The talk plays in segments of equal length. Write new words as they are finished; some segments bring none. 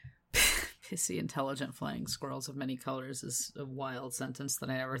I see intelligent flying squirrels of many colors is a wild sentence that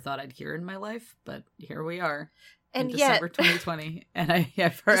I never thought I'd hear in my life, but here we are. And in yet, December 2020, and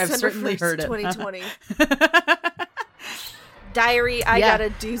I've certainly heard it. 2020. Diary, I got a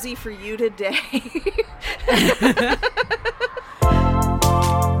doozy for you today.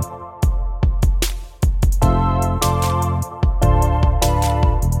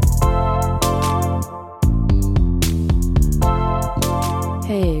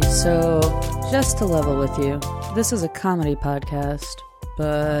 Hey, so just to level with you, this is a comedy podcast,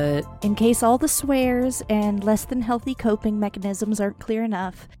 but in case all the swears and less than healthy coping mechanisms aren't clear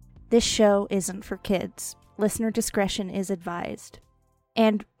enough, this show isn't for kids. Listener discretion is advised.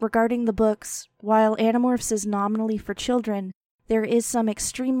 And regarding the books, while Animorphs is nominally for children, there is some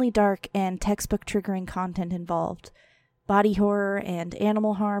extremely dark and textbook triggering content involved. Body horror and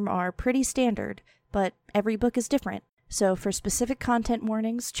animal harm are pretty standard, but every book is different. So for specific content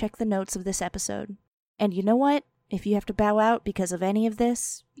warnings, check the notes of this episode. And you know what? If you have to bow out because of any of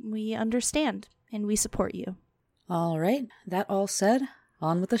this, we understand, and we support you. All right, that all said,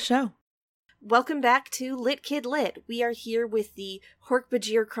 on with the show. Welcome back to Lit Kid Lit. We are here with the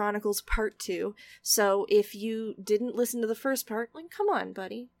Hork-Bajir Chronicles Part 2. So if you didn't listen to the first part, like, come on,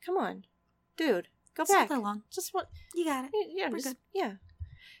 buddy. Come on. Dude, go back. It's not that long. Just what? You got it. Yeah, We're good. Yeah.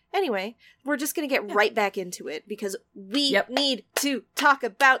 Anyway, we're just going to get right back into it because we need to talk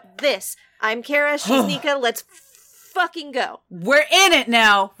about this. I'm Kara, she's Nika, let's fucking go. We're in it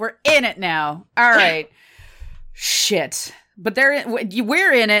now. All right. Shit. But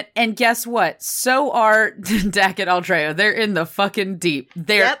we're in it, and guess what? So are Dak and Aldrea. They're in the fucking deep.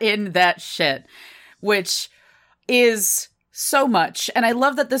 They're in that shit, which is so much. And I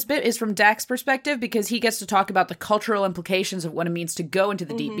love that this bit is from Dak's perspective because he gets to talk about the cultural implications of what it means to go into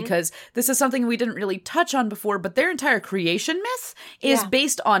the deep, because this is something we didn't really touch on before, but their entire creation myth is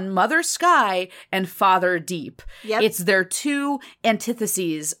based on Mother Sky and Father Deep. Yep. It's their two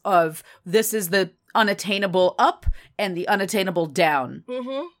antitheses of this is the unattainable up and the unattainable down.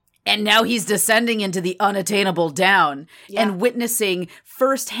 Mm-hmm. And now he's descending into the unattainable down and witnessing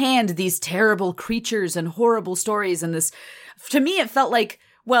firsthand these terrible creatures and horrible stories. And this, to me, it felt like,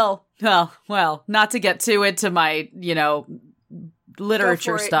 well, not to get too into my,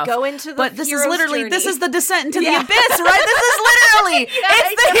 literature stuff. Go into the but this is hero's literally journey. This is the descent into the abyss, right? This is literally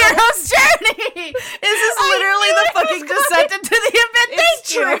it's the hero's journey. This is literally the fucking descent into the abyss.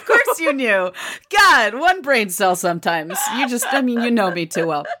 Thank you. Of course you knew. God, one brain cell sometimes. You know me too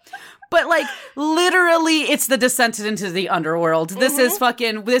well. But, literally, it's the descent into the underworld. This is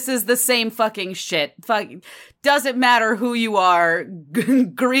the same fucking shit. Doesn't matter who you are,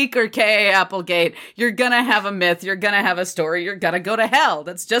 Greek or K.A. Applegate, you're gonna have a myth, you're gonna have a story, you're gonna go to hell.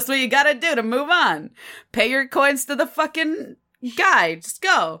 That's just what you gotta do to move on. Pay your coins to the fucking guy. Just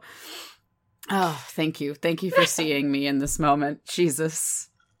go. Oh, thank you. Thank you for seeing me in this moment. Jesus.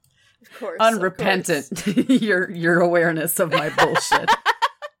 Of course. Unrepentant. Your awareness of my bullshit.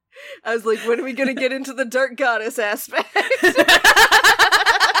 I was like, when are we going to get into the dark goddess aspect?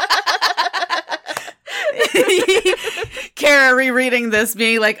 Kara rereading this,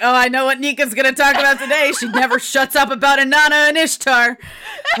 being like, oh, I know what Nika's going to talk about today. She never shuts up about Inanna and Ishtar.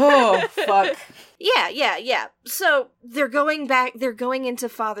 Oh, fuck. Yeah. So they're going into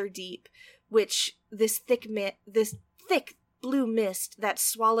Father Deep, which this thick blue mist that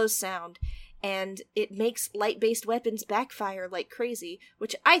swallows sound, and it makes light-based weapons backfire like crazy,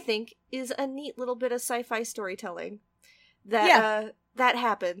 which I think is a neat little bit of sci-fi storytelling. That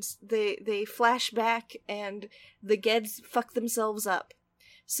happens. They flash back, and the Geds fuck themselves up.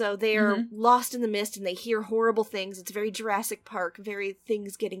 So they are lost in the mist, and they hear horrible things. It's very Jurassic Park, very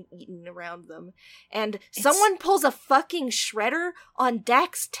things getting eaten around them. And someone pulls a fucking shredder on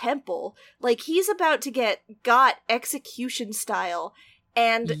Dak's temple. Like, he's about to get got execution style.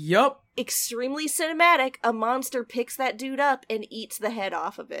 And extremely cinematic, a monster picks that dude up and eats the head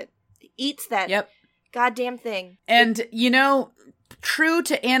off of it. Eats that goddamn thing. And, true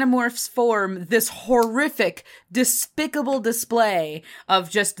to Animorph's form, this horrific, despicable display of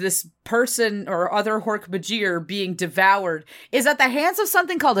just this person or other Hork-Bajir being devoured is at the hands of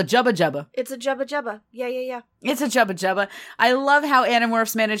something called a Jubba Jubba. It's a Jubba Jubba. Yeah. It's a Jubba Jubba. I love how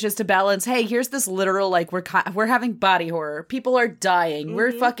Animorphs manages to balance, hey, here's this literal, we're having body horror. People are dying.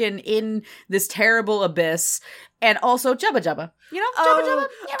 We're fucking in this terrible abyss. And also Jubba Jubba. Jubba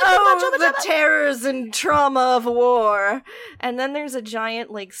Jubba. The terrors and trauma of war. And then there's a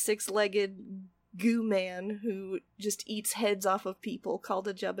giant, six-legged goo man who just eats heads off of people called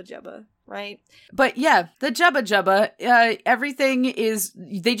a Jubba Jubba. right? But yeah, the Jubba Jubba, everything is,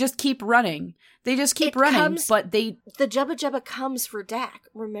 they just keep running. They just keep running, but they... The Jubba Jubba comes for Dak.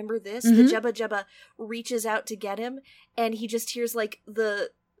 Remember this? Mm-hmm. The Jubba Jubba reaches out to get him, and he just hears, like, the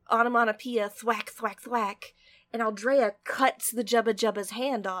onomatopoeia thwack, thwack, thwack, and Aldrea cuts the Jubba Jubba's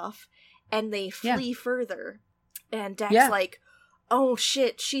hand off, and they flee further. And Dak's like, oh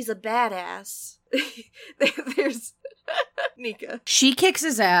shit, she's a badass. There's Nika. She kicks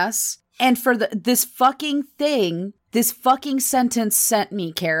his ass, and for this fucking thing... This fucking sentence sent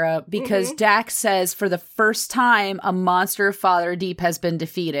me, Kara, because Dak says for the first time a monster of Father Deep has been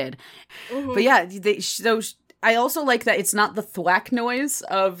defeated. But yeah, I also like that it's not the thwack noise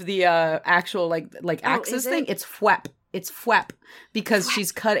of the actual like axis thing. It's fwap. It's fwap because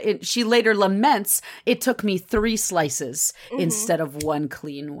she's cut it. She later laments, it took me 3 slices instead of 1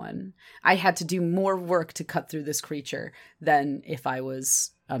 clean one. I had to do more work to cut through this creature than if I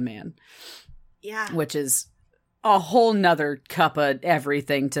was a man. Yeah. Which is a whole nother cup of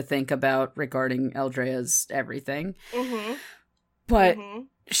everything to think about regarding Aldrea's everything. But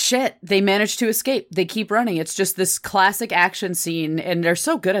shit, they managed to escape. They keep running. It's just this classic action scene, and they're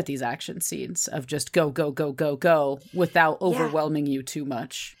so good at these action scenes of just go, go, go, go, go without overwhelming you too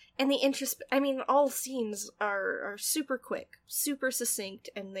much. And the I mean, all scenes are super quick, super succinct,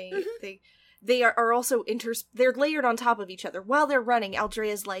 and they are also they're layered on top of each other. While they're running,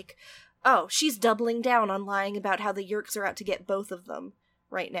 Aldrea's like, oh, she's doubling down on lying about how the Yeerks are out to get both of them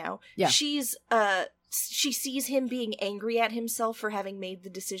right now. Yeah. She sees him being angry at himself for having made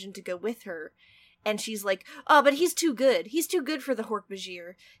the decision to go with her. And she's like, oh, but he's too good. He's too good for the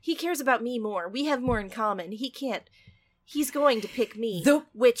Hork-Bajir. He cares about me more. We have more in common. He's going to pick me.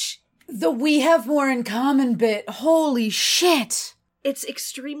 The we have more in common bit. Holy shit. It's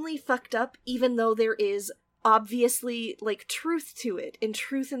extremely fucked up, even though there is obviously like truth to it and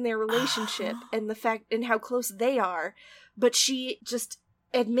truth in their relationship and the fact and how close they are, but she just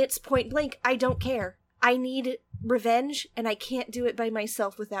admits point blank, I don't care. I need revenge and I can't do it by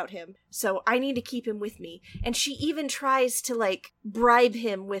myself without him. So I need to keep him with me. And she even tries to like bribe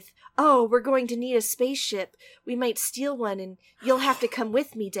him with, oh, we're going to need a spaceship. We might steal one and you'll have to come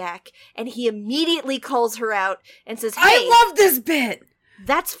with me, Dak. And he immediately calls her out and says, hey, I love this bit.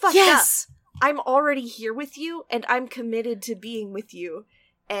 That's fucked up. I'm already here with you, and I'm committed to being with you.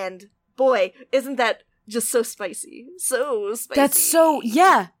 And boy, isn't that just so spicy? So spicy. That's so,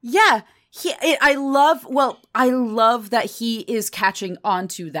 yeah. I love that he is catching on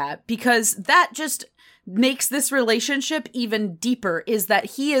to that, because that just makes this relationship even deeper, is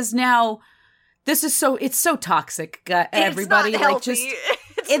that he is now, it's so toxic, everybody. It's not like, healthy.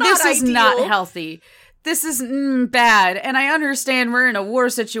 This is not healthy. This is bad, and I understand we're in a war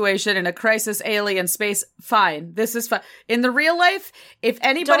situation, in a crisis, alien space. Fine, this is fine. In the real life, if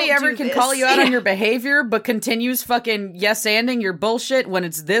anybody ever can call you out on your behavior, but continues fucking yes-anding your bullshit when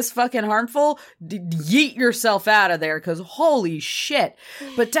it's this fucking harmful, yeet yourself out of there, because holy shit.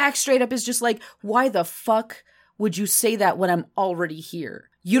 But Dak straight up is just like, why the fuck would you say that when I'm already here?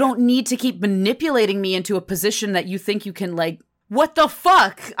 You don't need to keep manipulating me into a position that you think you can, like, what the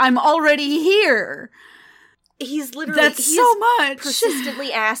fuck? I'm already here. He's literally so much.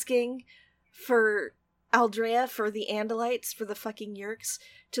 Persistently asking for Aldrea, for the Andalites, for the fucking Yeerks,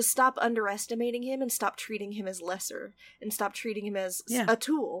 to stop underestimating him and stop treating him as lesser and stop treating him as a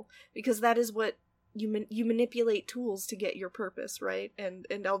tool, because that is what you manipulate tools to get your purpose, right? And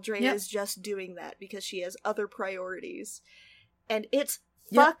Aldrea is just doing that because she has other priorities, and it's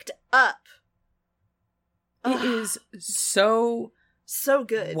fucked up. It is so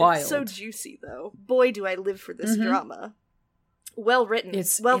good. Wild. So juicy, though. Boy, do I live for this drama. Well written.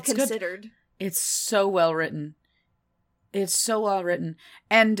 It's considered. Good. It's so well written. It's so well written.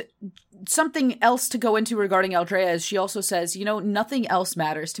 And something else to go into regarding Aldrea is she also says, nothing else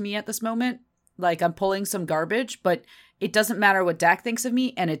matters to me at this moment. Like, I'm pulling some garbage, but it doesn't matter what Dak thinks of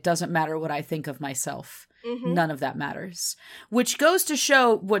me, and it doesn't matter what I think of myself. None of that matters. Which goes to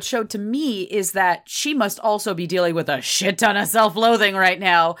show, what showed to me is that she must also be dealing with a shit ton of self-loathing right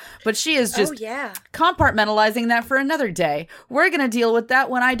now. But she is just compartmentalizing that for another day. We're going to deal with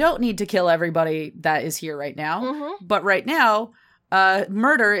that when I don't need to kill everybody that is here right now. But right now,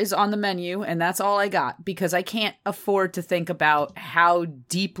 murder is on the menu, and that's all I got. Because I can't afford to think about how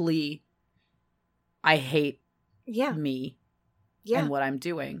deeply I hate me and what I'm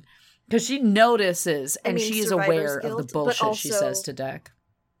doing. Because she notices, and she is aware of the bullshit she says to Dak.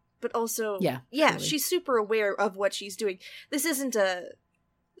 But also, totally. She's super aware of what she's doing. This isn't a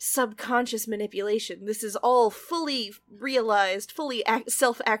subconscious manipulation. This is all fully realized, fully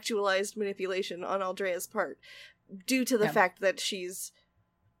self-actualized manipulation on Aldrea's part, due to the fact that she's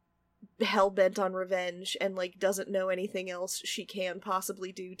hell-bent on revenge and, like, doesn't know anything else she can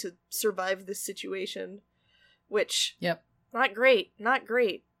possibly do to survive this situation. Which... Yep. Not great.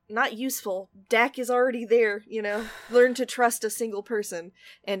 Not useful. Dak is already there, Learn to trust a single person,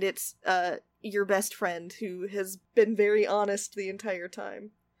 and it's, your best friend who has been very honest the entire time.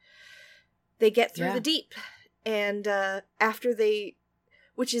 They get through the deep, and after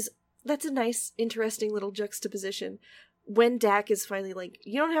that's a nice, interesting little juxtaposition. When Dak is finally like,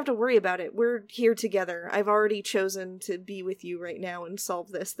 you don't have to worry about it, we're here together, I've already chosen to be with you right now and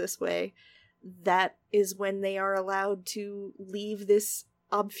solve this way, that is when they are allowed to leave this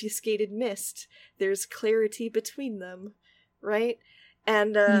obfuscated mist. There's clarity between them, right?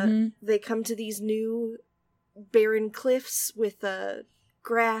 And they come to these new barren cliffs with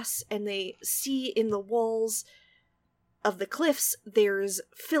grass, and they see in the walls of the cliffs there's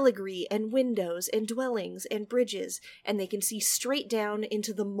filigree and windows and dwellings and bridges, and they can see straight down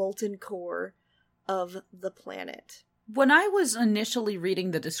into the molten core of the planet. When I was initially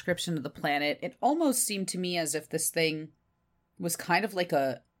reading the description of the planet, it almost seemed to me as if this thing was kind of like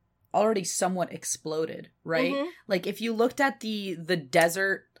already somewhat exploded, right? Mm-hmm. Like, if you looked at the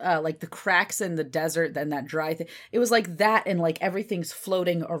desert, like the cracks in the desert, then that dry thing, it was like that, and like everything's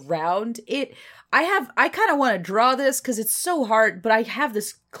floating around it. I kind of want to draw this because it's so hard, but I have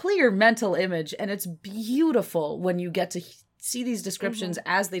this clear mental image, and it's beautiful when you get to see these descriptions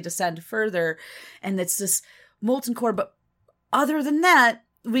as they descend further, and it's this molten core. But other than that,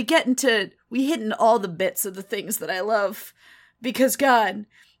 we hit in all the bits of the things that I love, because God,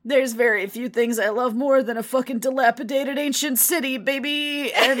 there's very few things I love more than a fucking dilapidated ancient city,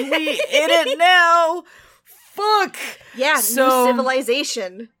 baby, and we in it now. Fuck. Yeah, new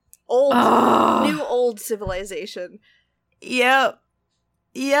civilization. New old civilization. Yep.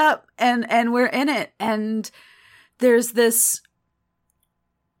 And we're in it, and there's this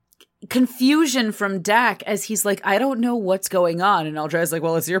confusion from Dak as he's like, I don't know what's going on. And Eldra's like,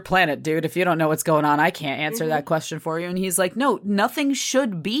 well, it's your planet, dude. If you don't know what's going on, I can't answer that question for you. And he's like, no, nothing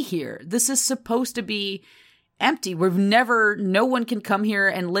should be here. This is supposed to be empty. No one can come here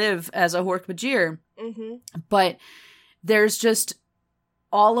and live as a Hork-Bajir. But there's just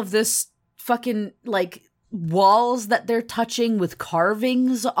all of this fucking, like, walls that they're touching with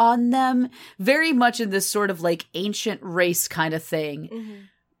carvings on them. Very much in this sort of, like, ancient race kind of thing.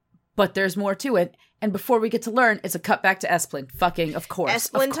 But there's more to it. And before we get to learn, it's a cut back to Esplin. Fucking, of course.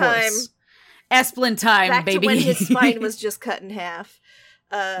 Esplin time. Esplin time, back baby. Back to when his spine was just cut in half.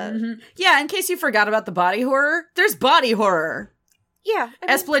 Yeah, in case you forgot about the body horror, there's body horror. Yeah.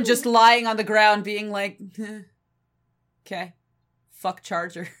 Esplin just lying on the ground being like, okay, fuck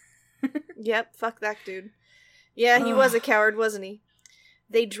Charger. Yep, fuck that dude. Yeah, he was a coward, wasn't he?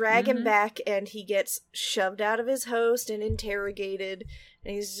 They drag him back, and he gets shoved out of his host and interrogated.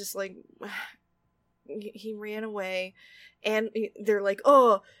 And he's just like, he ran away. And they're like,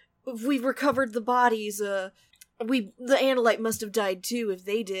 oh, we've recovered the bodies. The Andalite must have died too if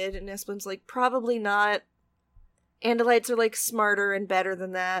they did. And Esplin's like, probably not. Andalites are, like, smarter and better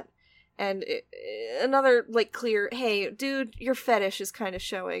than that. And another, like, clear, hey, dude, your fetish is kind of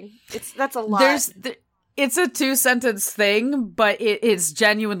showing. That's a lot. It's a 2-sentence thing, but it's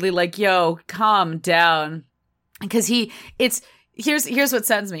genuinely like, yo, calm down. Because here's what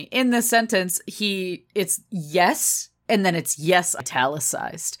sends me. In this sentence, it's yes, and then it's yes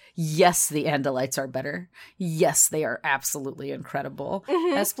italicized. Yes, the Andalites are better. Yes, they are absolutely incredible.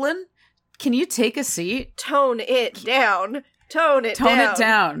 Esplin, can you take a seat? Tone it down. Tone it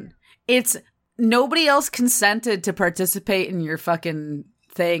down. It's nobody else consented to participate in your fucking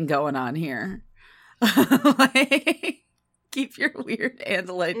thing going on here. Like, keep your weird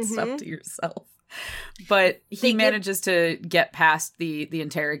Andalite stuff to yourself. But he manages to get past the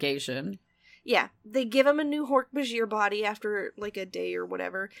interrogation. Yeah, they give him a new Hork-Bajir body after, like, a day or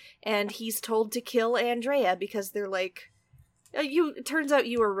whatever, and he's told to kill Andrea because they're like, it turns out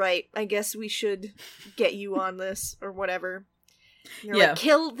you were right. I guess we should get you on this, or whatever. They're like,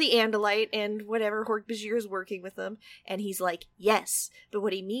 kill the Andalite and whatever Hork-Bajir is working with them. And he's like, yes. But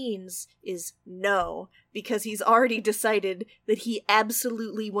what he means is no. Because he's already decided that he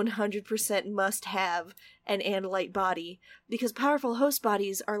absolutely 100% must have an Andalite body. Because powerful host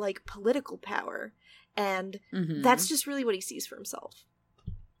bodies are like political power. And that's just really what he sees for himself.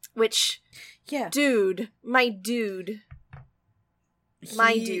 Which, dude, my dude...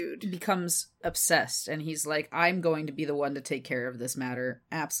 He becomes obsessed, and he's like, I'm going to be the one to take care of this matter.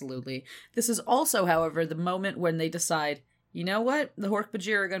 Absolutely. This is also, however, the moment when they decide, you know what? The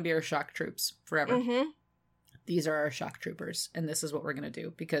Hork-Bajir are going to be our shock troops forever. these are our shock troopers, and this is what we're going to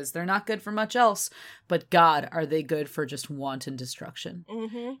do, because they're not good for much else, but God, are they good for just wanton destruction.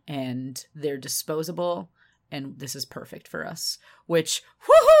 Mm-hmm. And they're disposable, and this is perfect for us. Which,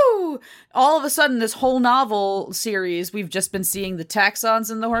 woohoo! All of a sudden, this whole novel series, we've just been seeing the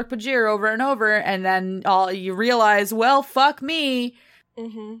taxons and the Hork-Bajir over and over, and then you realize, well, fuck me.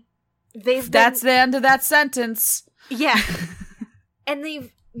 Mm-hmm. That's the end of that sentence. Yeah. And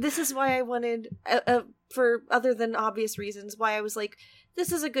this is why I wanted, for other than obvious reasons, why I was like,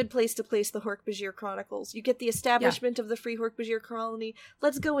 this is a good place to place the Hork-Bajir Chronicles. You get the establishment of the Free Hork-Bajir colony.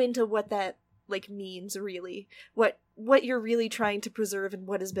 Let's go into what that, like, means, really. What you're really trying to preserve and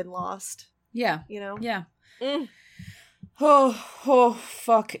what has been lost. Yeah. You know? Yeah. Mm. Oh,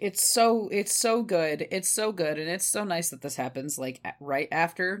 fuck. It's so good. It's so good. And it's so nice that this happens, like, right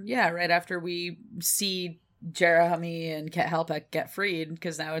after we see Jeremy and Cat Halpak get freed,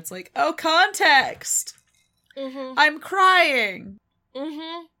 because now it's like, oh, context! Mm-hmm. I'm crying!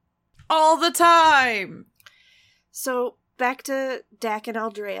 Mm-hmm. All the time! So, back to Dak and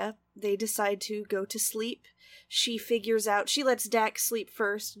Aldrea. They decide to go to sleep. She lets Dak sleep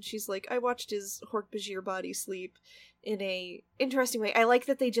first, and she's like, I watched his Hork-Bajir body sleep in a interesting way. I like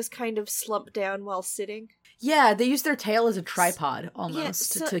that they just kind of slump down while sitting. Yeah, they use their tail as a tripod,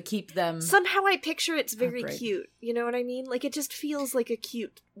 almost, to keep them... Somehow I picture it's very upright. cute, you know what I mean? Like, it just feels like a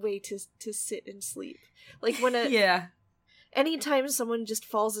cute way to sit and sleep. Like, when Yeah. anytime someone just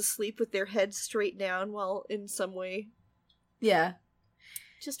falls asleep with their head straight down while in some way... Yeah.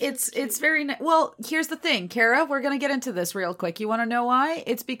 It's very well, here's the thing, Kara, we're gonna get into this real quick. You want to know why?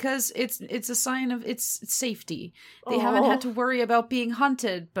 It's because it's a sign of its safety. They haven't had to worry about being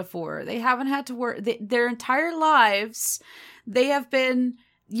hunted before. They haven't had to worry their entire lives. They have been,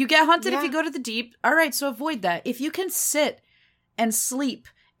 you get hunted if you go to the deep. All right, so avoid that. If you can sit and sleep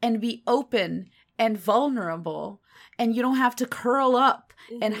and be open and vulnerable, and you don't have to curl up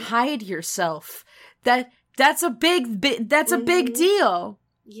and hide yourself, that's a big deal.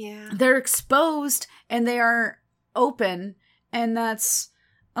 Yeah. They're exposed and they are open, and that's,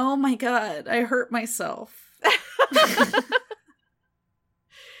 oh my god, I hurt myself.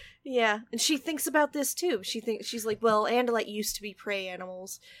 Yeah, and she thinks about this too. She's like, well, Andalite used to be prey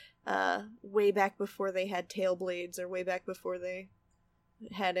animals, way back before they had tail blades, or way back before they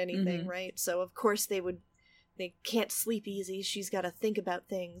had anything, right? So of course they can't sleep easy. She's got to think about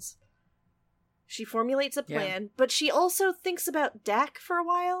things. She formulates a plan, but she also thinks about Dak for a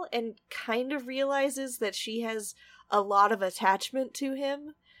while and kind of realizes that she has a lot of attachment to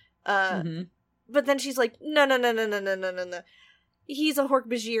him. But then she's like, no. He's a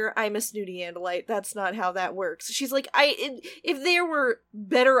Hork-Bajir, I'm a snooty Andalite. That's not how that works. She's like, if there were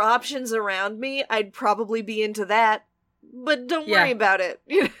better options around me, I'd probably be into that. But don't worry about it.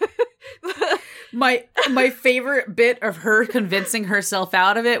 My favorite bit of her convincing herself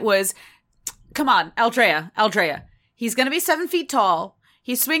out of it was, come on, Aldrea. He's gonna be 7 feet tall.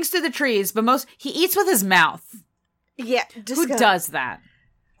 He swings through the trees, but he eats with his mouth. Yeah, who does that?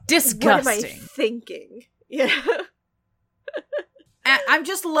 Disgusting. What am I thinking? Yeah. I'm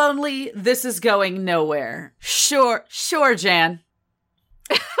just lonely. This is going nowhere. Sure, Jan.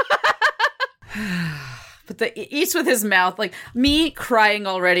 But he eats with his mouth, like me crying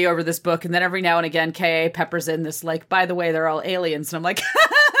already over this book, and then every now and again, K.A. peppers in this, like, by the way, they're all aliens, and I'm like,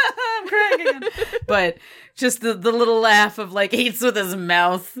 I'm crying again. But just the little laugh of, like, eats with his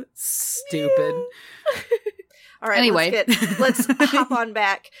mouth. Stupid. All right, anyway, let's hop on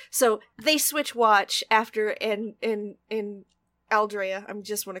back. So they switch watch after and Aldrea. I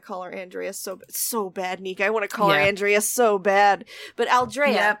just want to call her Andrea so bad, Nika. I want to call her Andrea so bad. But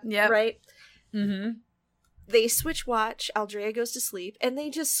Aldrea, right? Mm-hmm. They switch watch. Aldrea goes to sleep, and they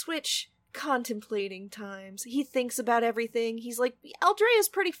just switch contemplating times. He thinks about everything. He's like, Aldrea's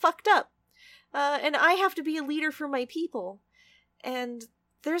pretty fucked up, and I have to be a leader for my people. And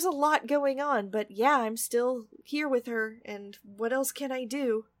there's a lot going on, but yeah, I'm still here with her, and what else can I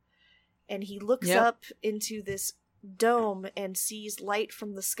do? And he looks up into this dome and sees light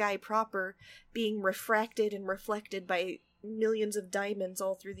from the sky proper being refracted and reflected by millions of diamonds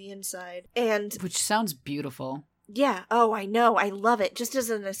all through the inside. And which sounds beautiful. Yeah, oh, I know, I love it. Just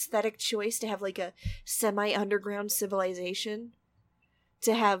as an aesthetic choice to have like a semi-underground civilization,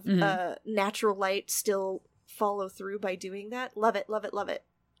 to have natural light still follow through by doing that. Love it.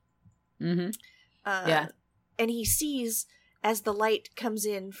 Mm-hmm. And he sees, as the light comes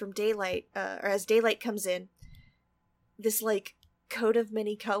in from daylight, or as daylight comes in, this like coat of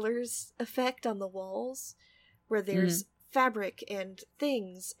many colors effect on the walls, where there's fabric and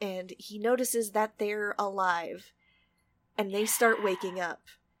things, and he notices that they're alive, and they start waking up.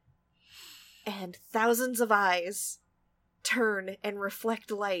 and thousands of eyes turn and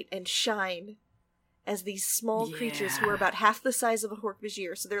reflect light and shine as these small creatures who are about half the size of a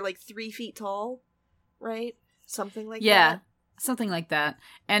Hork-Bajir, so they're like 3 feet tall, right? Something like that. Yeah, something like that.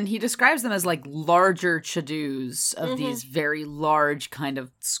 And he describes them as like larger Chadoos of these very large kind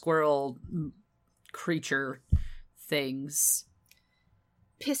of squirrel creature things.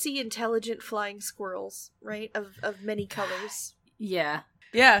 Pissy, intelligent flying squirrels, right? Of many colors. Yeah.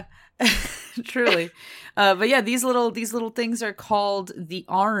 Yeah. Truly. But yeah, these little things are called the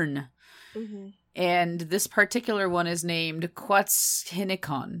Arn. Mm-hmm. And this particular one is named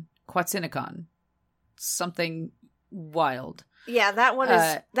Quetzalcoatl. Something wild. Yeah, that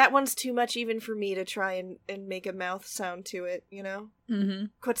one's too much even for me to try and make a mouth sound to it, you know? Mm-hmm.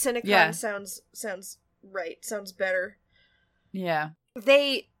 Quetzalcoatl sounds right. Sounds better. Yeah.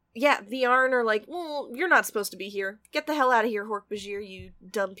 The Arn are like, well, you're not supposed to be here. Get the hell out of here, Hork-Bajir, you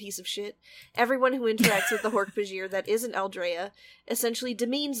dumb piece of shit. Everyone who interacts with the Hork-Bajir that isn't Aldrea essentially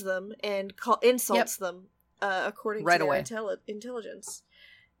demeans them and insults them, according to their intelligence.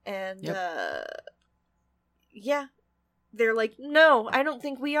 And, they're like, no, I don't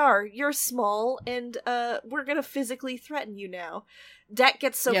think we are. You're small, and we're gonna physically threaten you now. Dak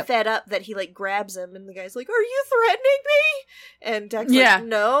gets so fed up that he, like, grabs him, and the guy's like, are you threatening me? And Dak's like,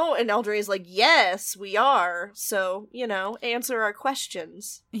 no. And Aldrea's like, yes, we are. So, answer our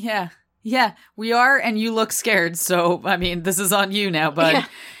questions. Yeah. Yeah, we are, and you look scared, so, I mean, this is on you now, bud. Yeah.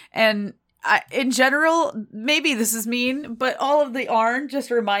 And in general, maybe this is mean, but all of the Arn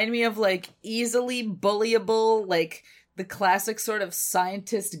just remind me of, like, easily bullyable, like, the classic sort of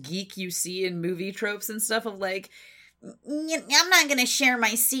scientist geek you see in movie tropes and stuff of, like, I'm not gonna share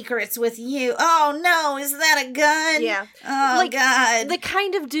my secrets with you. Oh, no, is that a gun? Yeah. Oh, like, God. The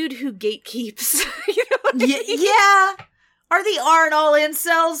kind of dude who gatekeeps. You know what I mean? Yeah. Are the Arn all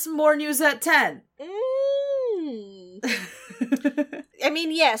incels? More news at 10. I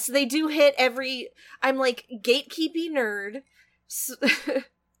mean, yes, they do hit I'm like, gatekeepy nerd.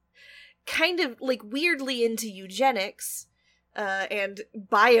 Kind of, like, weirdly into eugenics, and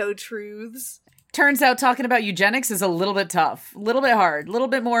bio-truths. Turns out talking about eugenics is a little bit tough. A little bit hard. A little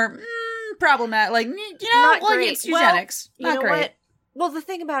bit more problematic. Like, not great. It's eugenics. Well, not great. What? Well, the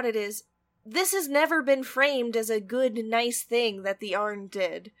thing about it is, this has never been framed as a good, nice thing that the Arn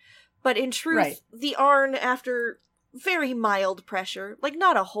did. But in truth, the Arn, after very mild pressure, like,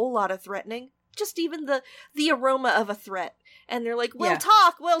 not a whole lot of threatening, just even the aroma of a threat. And they're like, we'll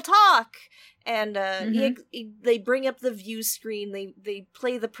talk! And they bring up the view screen, they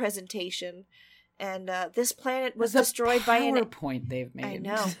play the presentation, and this planet was destroyed by an PowerPoint they've made.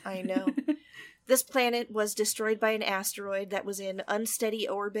 I know. This planet was destroyed by an asteroid that was in unsteady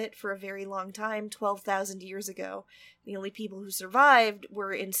orbit for a very long time, 12,000 years ago. The only people who survived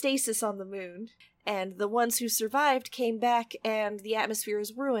were in stasis on the moon, and the ones who survived came back and the atmosphere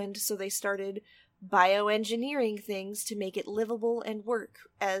is ruined, so they started bioengineering things to make it livable and work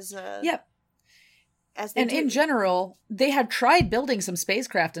as in general, they had tried building some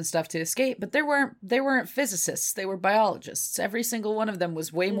spacecraft and stuff to escape, but they weren't physicists, they were biologists. Every single one of them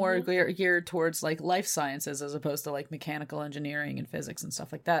was way more geared towards, like, life sciences as opposed to, like, mechanical engineering and physics and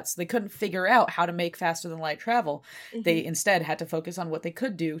stuff like that. So they couldn't figure out how to make faster than light travel. They instead had to focus on what they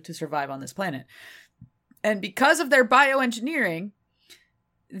could do to survive on this planet. And because of their bioengineering,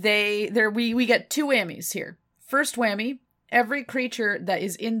 we get 2 whammies here. First whammy, every creature that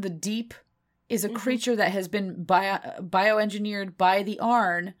is in the deep is a creature that has been bioengineered by the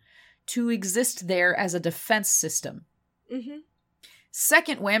Arn to exist there as a defense system.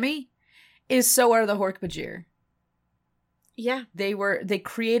 Second whammy is so are the Hork-Bajir. Yeah. They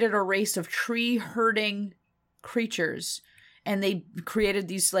created a race of tree-herding creatures, and they created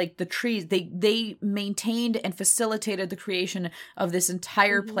these, like, the trees. They maintained and facilitated the creation of this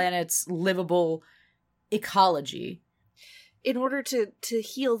entire planet's livable ecology. In order to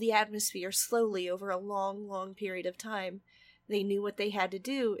heal the atmosphere slowly over a long, long period of time, they knew what they had to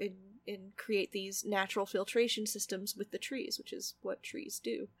do and create these natural filtration systems with the trees, which is what trees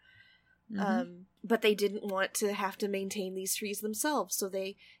do. But they didn't want to have to maintain these trees themselves, so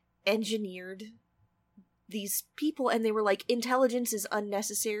they engineered these people, and they were like, intelligence is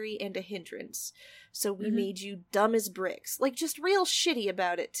unnecessary and a hindrance, so we made you dumb as bricks. Like, just real shitty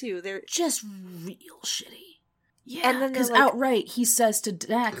about it, too. They're just real shitty. Yeah, and then because, like, outright he says to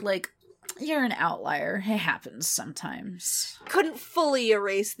Dak, like, you're an outlier. It happens sometimes. Couldn't fully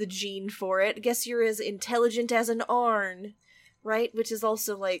erase the gene for it. Guess you're as intelligent as an Arn, right? Which is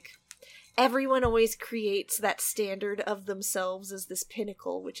also, like, everyone always creates that standard of themselves as this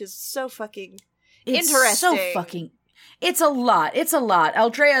pinnacle, which is so fucking interesting. So fucking... It's a lot.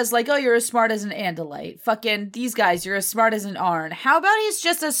 Aldrea's like, oh, you're as smart as an Andalite. Fucking these guys, you're as smart as an Arn. How about he's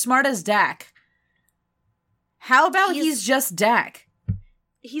just as smart as Dak? How about he's just Dak?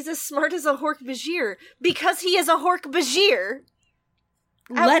 He's as smart as a Hork-Bajir because he is a Hork-Bajir.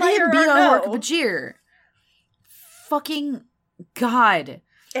 Let him be a Hork-Bajir. Fucking God.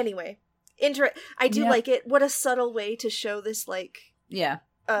 Anyway, I do like it. What a subtle way to show this, like,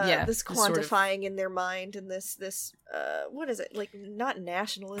 this quantifying sort of in their mind, and this what is it, like, not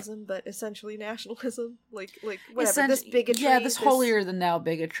nationalism, but essentially nationalism, like whatever, this bigotry, this holier than thou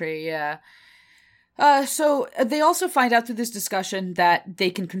bigotry, so they also find out through this discussion that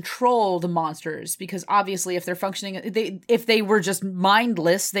they can control the monsters, because obviously if they're functioning, if they were just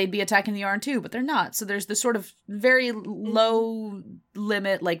mindless, they'd be attacking the Arn too, but they're not. So there's this sort of very low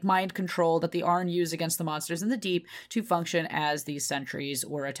limit, like, mind control that the Arn use against the monsters in the deep to function as these sentries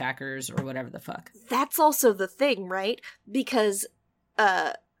or attackers or whatever the fuck. That's also the thing, right? Because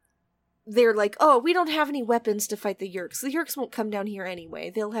they're like, oh, we don't have any weapons to fight the Yeerks. The Yeerks won't come down here anyway.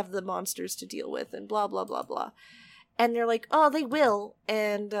 They'll have the monsters to deal with, and blah, blah, blah, blah. And they're like, oh, they will,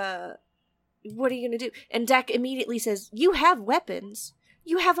 and what are you going to do? And Dak immediately says, you have weapons.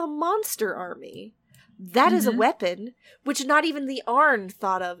 You have a monster army. That is a weapon, which not even the Arn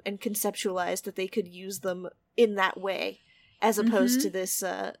thought of and conceptualized that they could use them in that way, as opposed to this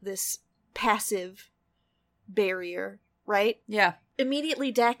passive barrier, right? Yeah.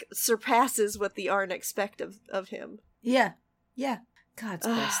 Immediately, Dak surpasses what the Arn expect of him. Yeah. God's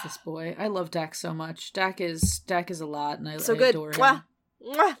bless this boy. I love Dak so much. Dak is a lot, and I adore him. Mwah.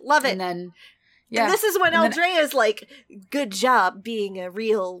 Mwah. Love it. And then, and this is when Aldrea's like, good job being a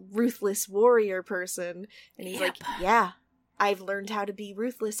real ruthless warrior person. And he's like, yeah, I've learned how to be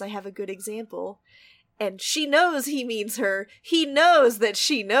ruthless. I have a good example. And she knows he means her. He knows that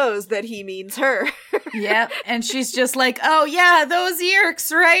she knows that he means her. Yep. And she's just like, oh yeah, those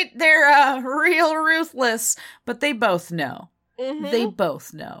Yeerks, right? They're real ruthless. But they both know. Mm-hmm. They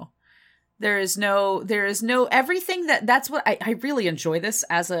both know. There is no everything that's what I really enjoy this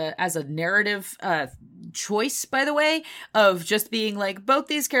as a narrative choice, by the way, of just being like, both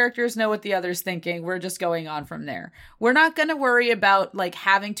these characters know what the other's thinking. We're just going on from there. We're not going to worry about, like,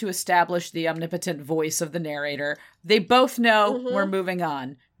 having to establish the omnipotent voice of the narrator. They both know. We're moving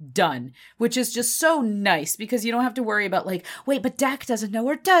on. Done. Which is just so nice, because you don't have to worry about, like, wait, but Dak doesn't know,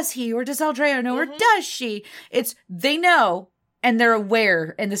 or does he? Or does Aldrea know, or does she? It's, they know. And they're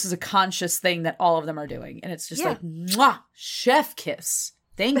aware, and this is a conscious thing that all of them are doing. And it's just like, mwah, chef kiss.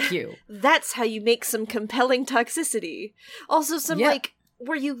 Thank you. That's how you make some compelling toxicity. Also some, like,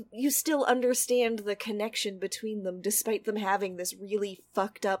 where you still understand the connection between them, despite them having this really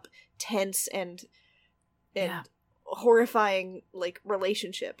fucked up, tense, and horrifying, like,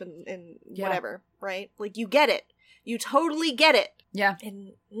 relationship and whatever, right? Like, you get it. You totally get it. Yeah.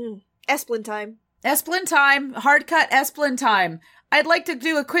 And Esplin time. Esplin time, hard cut Esplin time. I'd like to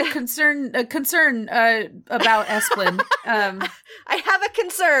do a quick concern about Esplin. I have a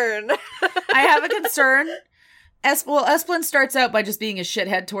concern. Esplin starts out by just being a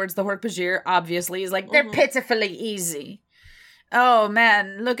shithead towards the Hork-Bajir, obviously. He's like, they're pitifully easy. Oh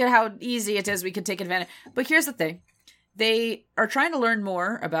man, look at how easy it is, we could take advantage. But here's the thing. They are trying to learn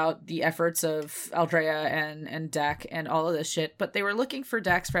more about the efforts of Aldrea and Dak and all of this shit, but they were looking for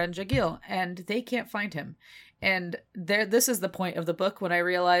Dak's friend Jagil, and they can't find him. And this is the point of the book when I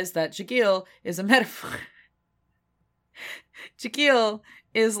realized that Jagil is a metaphor. Jagil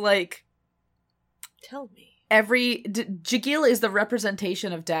is like... Tell me. Jagil is the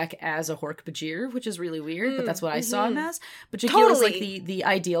representation of Dak as a Hork-Bajir, which is really weird, but that's what I saw him as. But Jagil is like the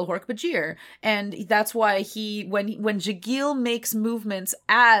ideal Hork-Bajir. And that's why when Jagil makes movements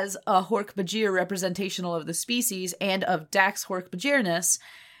as a Hork-Bajir representational of the species and of Dak's Hork-Bajirness,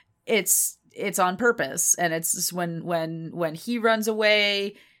 it's on purpose. And it's just when he runs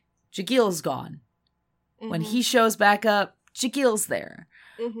away, Jagil's gone. When he shows back up, Jagil's there.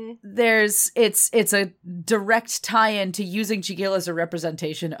 It's a direct tie-in to using Jagil as a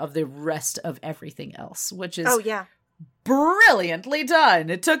representation of the rest of everything else, which is brilliantly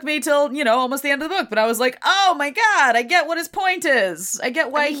done. It took me till, almost the end of the book, but I was like, oh my god, I get what his point is. I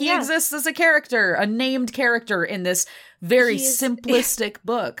get why he exists as a character, a named character in this very simplistic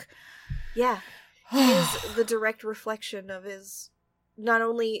book. Yeah. He is the direct reflection of his, not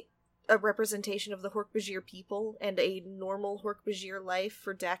only a representation of the Hork-Bajir people and a normal Hork-Bajir life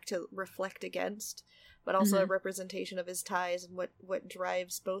for Dak to reflect against, but also a representation of his ties and what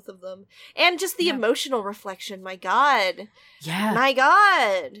drives both of them. And just the emotional reflection, my god. Yeah. My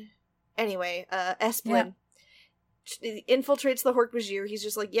god. Anyway, Esplin infiltrates the Hork-Bajir. He's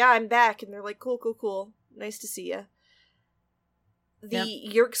just like, yeah, I'm back. And they're like, cool. Nice to see ya. The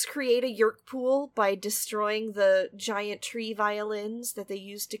Yeerks create a Yeerk pool by destroying the giant tree violins that they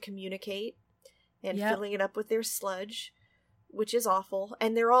use to communicate and filling it up with their sludge, which is awful.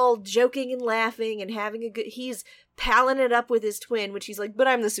 And they're all joking and laughing and having a good... He's palling it up with his twin, which he's like, but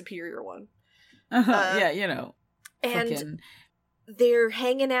I'm the superior one. Yeah, you know. And Frickin'. they're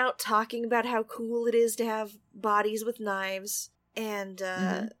hanging out talking about how cool it is to have bodies with knives. And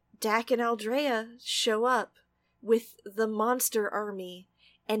Dak and Aldrea show up with the monster army.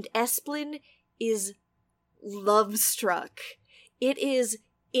 And Esplin is love-struck. It is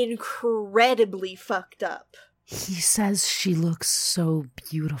incredibly fucked up. He says she looks so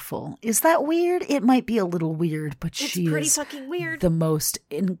beautiful. Is that weird? It might be a little weird, but she pretty is fucking weird. The most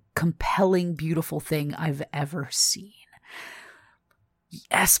compelling, beautiful thing I've ever seen.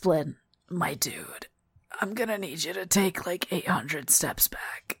 Esplin, my dude, I'm gonna need you to take like 800 steps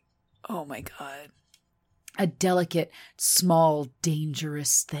back. Oh my god. A delicate, small,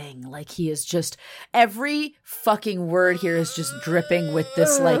 dangerous thing. Like he is just... Every fucking word here is just dripping with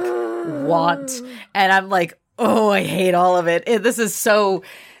this like want. And I'm like, oh, I hate all of it. This is so...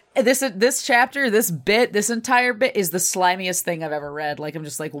 This chapter, this entire bit is the slimiest thing I've ever read. Like, I'm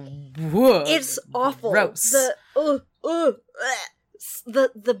just like, whoa. It's awful. Gross.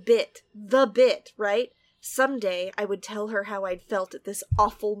 The bit, right? Someday I would tell her how I'd felt at this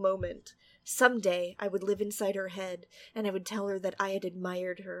awful moment. Someday I would live inside her head, and I would tell her that I had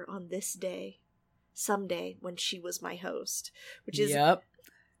admired her on this day. Someday, when she was my host. Which is... Yep.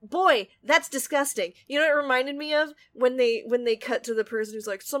 Boy, that's disgusting. You know what it reminded me of? When they cut to the person who's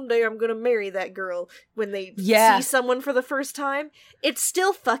like, someday I'm gonna marry that girl. When they see someone for the first time. It's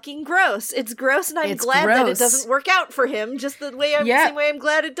still fucking gross. It's gross, and I'm glad that it doesn't work out for him. Just the way same way I'm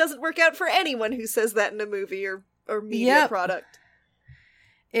glad it doesn't work out for anyone who says that in a movie or media product.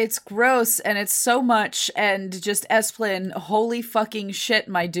 It's gross, and it's so much, and just Esplin, holy fucking shit,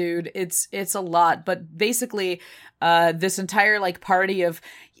 my dude. It's a lot, but basically, this entire, like, party of...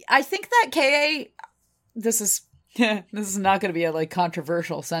 I think that K.A... This is not going to be a, like,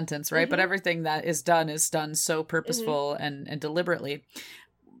 controversial sentence, right? But everything that is done so purposeful and deliberately.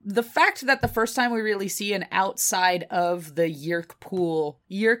 The fact that the first time we really see an outside of the Yeerk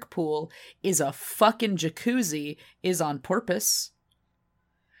pool is a fucking jacuzzi is on purpose.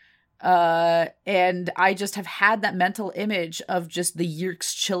 And I just have had that mental image of just the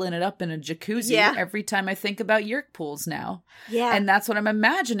Yeerks chilling it up in a jacuzzi every time I think about Yeerk pools now. Yeah. And that's what I'm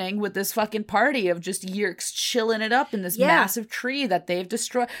imagining with this fucking party of just Yeerks chilling it up in this massive tree that they've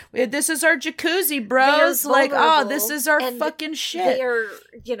destroyed. This is our jacuzzi, bros. Like, oh, this is our fucking shit. They're,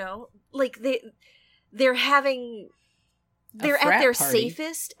 like they're having... They're at their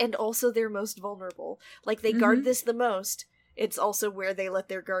safest and also their most vulnerable. Like, they guard this the most. It's also where they let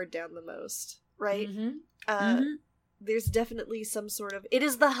their guard down the most, right? There's definitely some sort of... It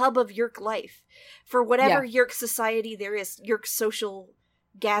is the hub of Yeerk life. For whatever Yeerk society there is, Yeerk social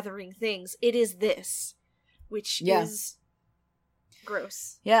gathering things, it is this, which is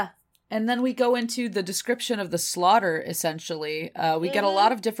gross. Yeah. And then we go into the description of the slaughter, essentially. We get a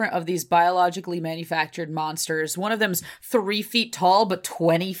lot of different of these biologically manufactured monsters. One of them's 3 feet tall, but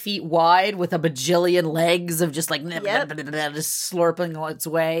 20 feet wide, with a bajillion legs of just like, just slurping its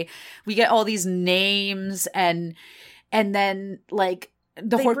way. We get all these names, and then, like,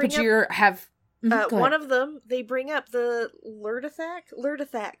 the Hork-Bajir have... one of them, they bring up the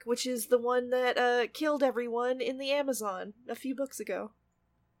Lurdathak, which is the one that killed everyone in the Amazon a few books ago.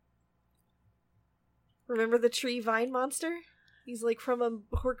 Remember the tree vine monster? He's like from a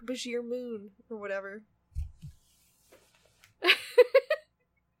Hork-Bajir moon or whatever.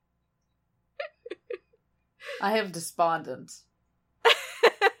 I am despondent.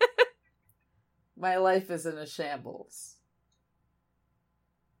 My life is in a shambles.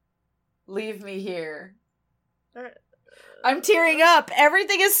 Leave me here. I'm tearing up.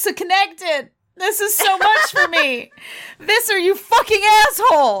 Everything is so connected. This is so much for me. Visser, you fucking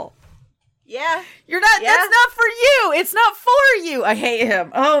asshole. Yeah. You're not, that's not for you. It's not for you. I hate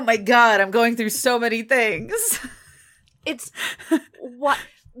him. Oh my god, I'm going through so many things. It's what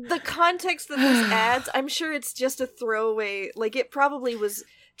the context that this adds, I'm sure it's just a throwaway, like it probably was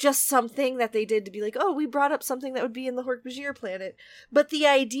just something that they did to be like, oh, we brought up something that would be in the Hork-Bajir planet. But the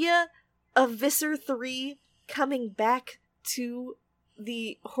idea of Visser 3 coming back to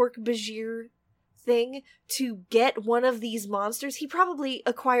the Hork-Bajir thing to get one of these monsters, he probably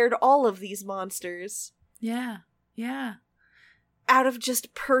acquired all of these monsters. Yeah. Out of just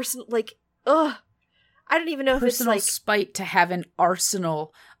like, ugh. I don't even know if it's personal like spite to have an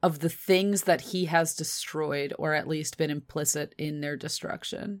arsenal of the things that he has destroyed, or at least been implicit in their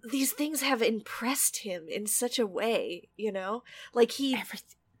destruction. these things have impressed him in such a way, you know? Like he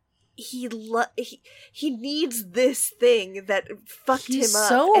needs this thing that fucked He's him up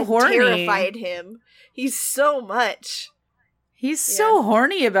so and horny. terrified him. He's so much. He's so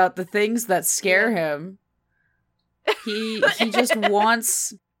horny about the things that scare him. He just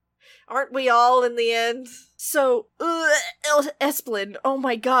wants... Aren't we all in the end? So, Esplin. Oh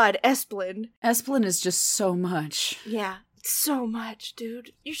my god, Esplin. Esplin is just so much. Yeah, so much,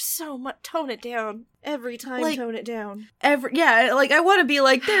 dude. You're so much. Tone it down. Every time, Like, tone it down. I want to be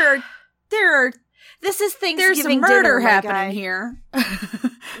like, there are This is Thanksgiving there's a murder dinner, my happening guy. here.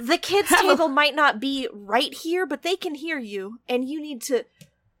 The kids' table might not be right here, but they can hear you, and you need to...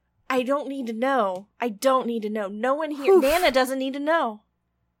 I don't need to know. I don't need to know. No one here... Oof. Nana doesn't need to know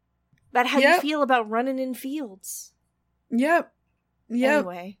about how you feel about running in fields. Yep.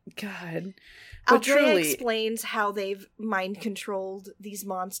 Anyway. God. But Aldrea truly... explains how they've mind-controlled these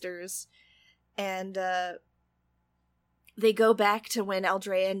monsters, and they go back to when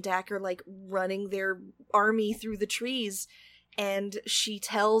Aldrea and Dak are, like, running their army through the trees, and she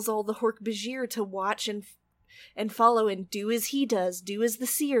tells all the Hork-Bajir to watch and follow and do as he does, do as the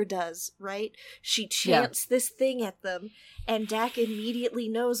seer does, right? She chants this thing at them, and Dak immediately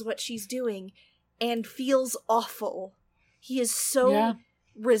knows what she's doing and feels awful. He is so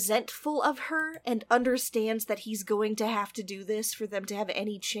resentful of her and understands that he's going to have to do this for them to have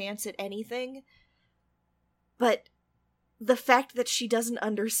any chance at anything. But the fact that she doesn't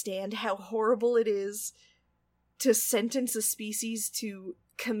understand how horrible it is to sentence a species to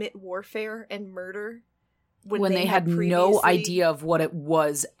commit warfare and murder when they had no idea of what it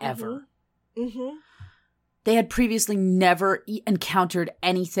was ever. Mm-hmm. They had previously never encountered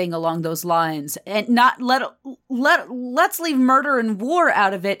anything along those lines. And not let's leave murder and war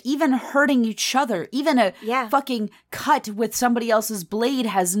out of it. Even hurting each other, even a fucking cut with somebody else's blade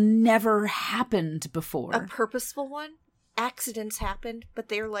has never happened before. A purposeful one? Accidents happened, but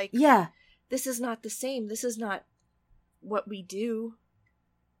they're like, this is not the same. This is not what we do.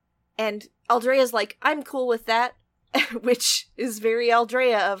 And Aldrea's like, I'm cool with that, which is very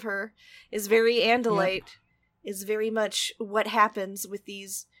Aldrea of her, is very Andalite, is very much what happens with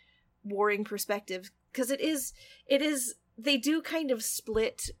these warring perspectives. Because it is, they do kind of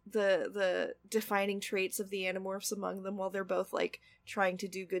split the defining traits of the Animorphs among them while they're both, like, trying to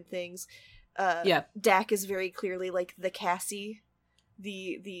do good things. Dak is very clearly, like, the Cassie,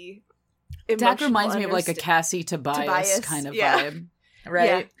 the Dak reminds me of, like, a Cassie Tobias kind of vibe. Right?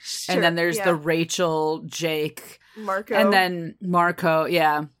 Yeah, sure, and then there's the Rachel, Jake, Marco. And then Marco,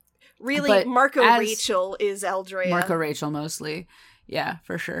 Really, but Rachel is Aldrea. Marco Rachel mostly. Yeah,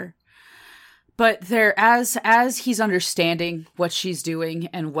 for sure. But there, as he's understanding what she's doing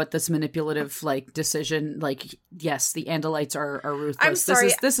and what this manipulative, like, decision, like, yes, the Andalites are ruthless. I'm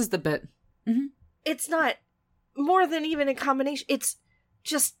sorry. This is the bit. Mm-hmm. It's not more than even a combination. It's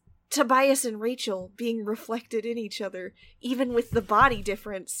just Tobias and Rachel being reflected in each other, even with the body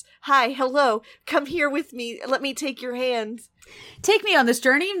difference. Hi, hello, come here with me, let me take your hand. Take me on this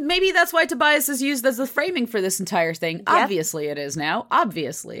journey. Maybe that's why Tobias is used as the framing for this entire thing. Yep. Obviously it is now.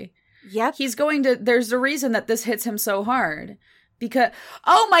 Obviously. Yep. He's going to, there's a reason that this hits him so hard. Because,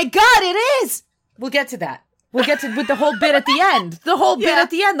 oh my god, it is! We'll get to that. We'll get to with the whole bit at the end. The whole bit at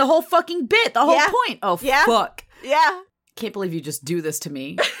the end. The whole fucking bit. The whole point. Oh, fuck. Yeah. Can't believe you just do this to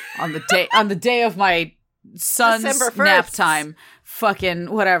me on the day of my son's December 1st. Nap time.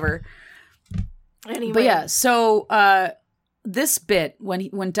 Fucking whatever. Anyway. But yeah, so this bit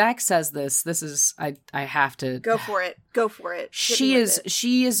when Dak says this is I have to go for it. She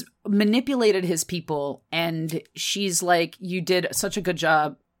is manipulated his people, and she's like, you did such a good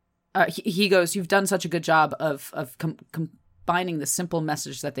job. He goes, you've done such a good job of combining the simple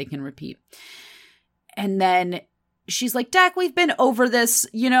message that they can repeat. And then she's like, Dak, we've been over this.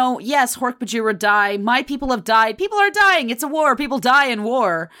 You know, yes, Hork-Bajir die. My people have died. People are dying. It's a war. People die in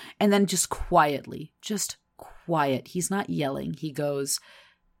war. And then just quiet. He's not yelling. He goes,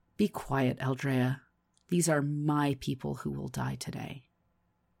 be quiet, Aldrea. These are my people who will die today.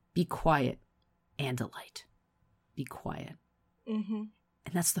 Be quiet, Andalite. Be quiet. Mm-hmm.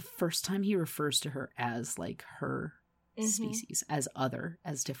 And that's the first time he refers to her as, like, her species, as other,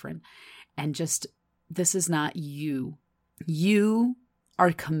 as different. And just, this is not you. You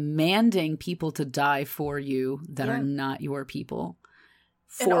are commanding people to die for you that are not your people.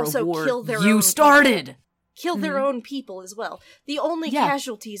 For and also a war kill their you own started. People. Kill their own people as well. The only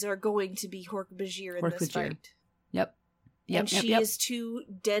casualties are going to be Hork-Bajir in this fight. Yep. And she is too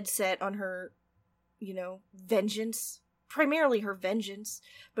dead set on her vengeance, primarily her vengeance,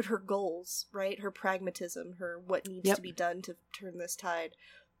 but her goals, right? Her pragmatism, her what needs to be done to turn this tide.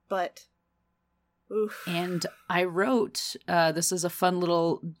 But, oof. And I wrote, this is a fun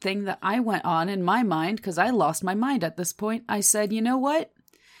little thing that I went on in my mind, because I lost my mind at this point. I said, you know what?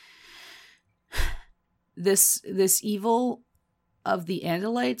 This evil of the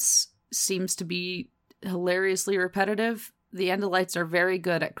Andalites seems to be hilariously repetitive. The Andalites are very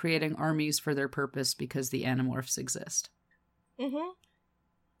good at creating armies for their purpose because the Animorphs exist. Mm-hmm.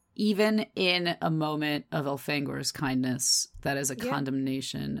 Even in a moment of Elfangor's kindness, that is a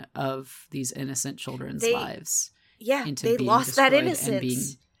condemnation of these innocent children's lives. Yeah, they lost that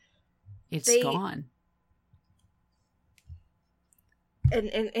innocence. It's gone. And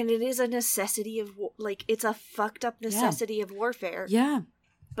it is a necessity of, it's a fucked up necessity of warfare. Yeah.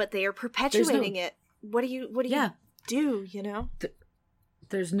 But they are perpetuating it. What do you do, you know?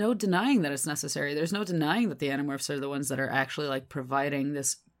 There's no denying that it's necessary. There's no denying that the Animorphs are the ones that are actually, providing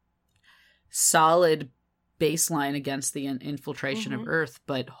this solid baseline against the infiltration of Earth.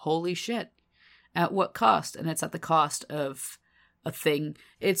 But holy shit, at what cost? And it's at the cost of a thing.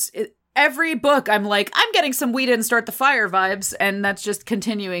 Every book, I'm I'm getting some "we didn't start the fire" vibes, and that's just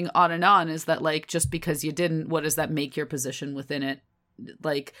continuing on and on. Is that just because you didn't, what does that make your position within it?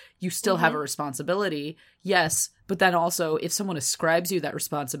 You still have a responsibility, yes, but then also if someone ascribes you that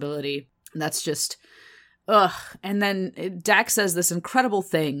responsibility, that's just ugh. And then Dax says this incredible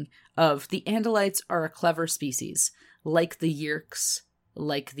thing of the Andalites are a clever species, like the Yeerks,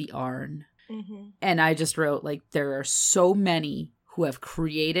 like the Arn. And I just wrote there are so many who have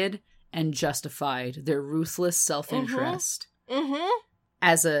created and justified their ruthless self-interest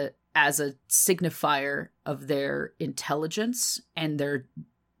as a signifier of their intelligence and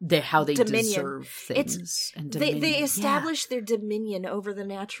how they deserve things. They establish their dominion over the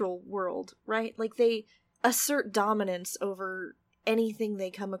natural world, right? They assert dominance over anything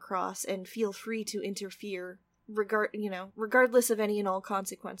they come across and feel free to interfere, regardless of any and all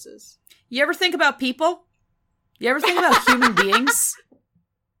consequences. You ever think about people? You ever think about human beings?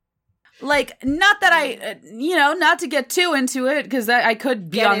 Not that I, not to get too into it, because I could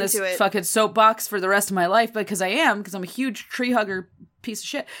be on this fucking soapbox for the rest of my life, because I'm a huge tree hugger piece of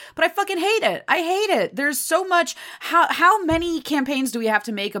shit. But I fucking hate it. I hate it. There's so much. How many campaigns do we have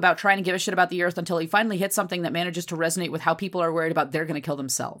to make about trying to give a shit about the Earth until we finally hit something that manages to resonate with how people are worried about they're going to kill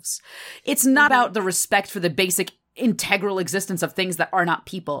themselves? It's not about the respect for the basic integral existence of things that are not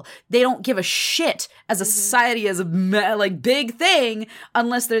people. They don't give a shit as a society, as a big thing,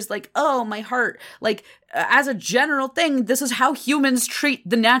 unless there's oh, my heart. As a general thing, this is how humans treat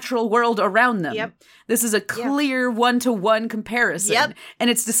the natural world around them. Yep. This is a clear one-to-one comparison. Yep. And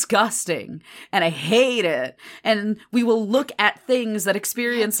it's disgusting. And I hate it. And we will look at things that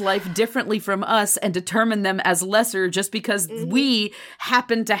experience life differently from us and determine them as lesser just because we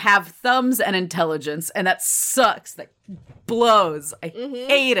happen to have thumbs and intelligence. And that sucks. That blows. I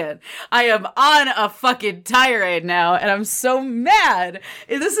hate it. I am on a fucking tirade now, and I'm so mad.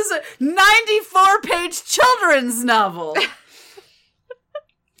 This is a 94-page children's novel.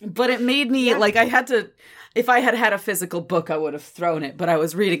 But it made me, I had to, if I had had a physical book, I would have thrown it, but I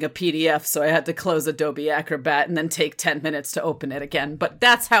was reading a PDF, so I had to close Adobe Acrobat and then take 10 minutes to open it again. But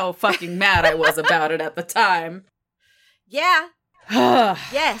that's how fucking mad I was about it at the time. Yeah.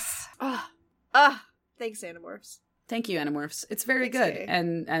 Yes. Thanks, Animorphs. Thank you, Animorphs. It's very good.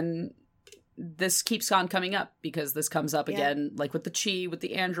 And this keeps on coming up because this comes up again, with the Chi, with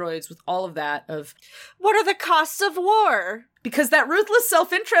the androids, with all of that of... What are the costs of war? Because that ruthless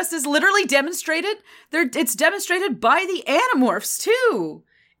self-interest is literally demonstrated. It's demonstrated by the Animorphs, too.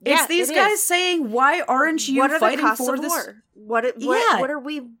 It's these guys saying, why aren't you fighting for this? What are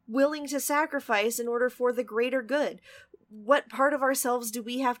we willing to sacrifice in order for the greater good? What part of ourselves do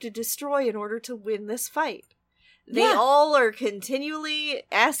we have to destroy in order to win this fight? They all are continually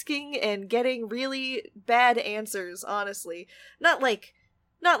asking and getting really bad answers, honestly. Not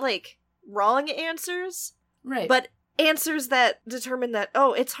wrong answers, right? But answers that determine that,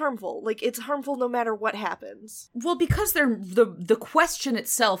 it's harmful. It's harmful no matter what happens. Well, because the question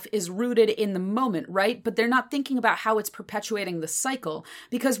itself is rooted in the moment, right? But they're not thinking about how it's perpetuating the cycle.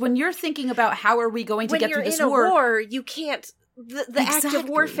 Because when you're thinking about how are we going to get through this war... When you're in a war, you can't... The act of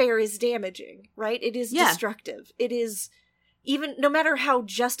warfare is damaging, right? It is destructive. It is, even no matter how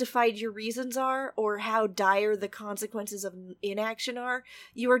justified your reasons are or how dire the consequences of inaction are,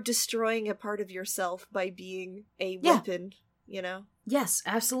 you are destroying a part of yourself by being a weapon, Yes,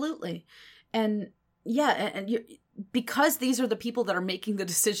 absolutely. And because these are the people that are making the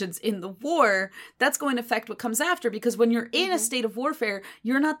decisions in the war, that's going to affect what comes after. Because when you're in a state of warfare,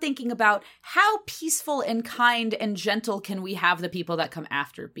 you're not thinking about how peaceful and kind and gentle can we have the people that come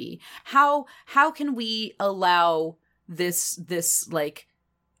after be? How can we allow this like,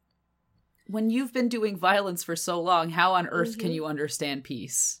 when you've been doing violence for so long, how on earth can you understand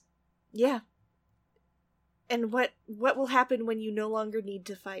peace? Yeah. And what will happen when you no longer need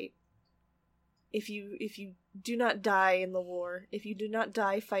to fight? If you do not die in the war, if you do not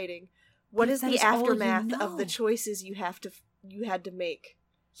die fighting, what is the aftermath of the choices you had to make?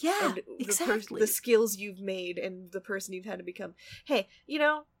 Yeah, and exactly. The skills you've made and the person you've had to become. Hey,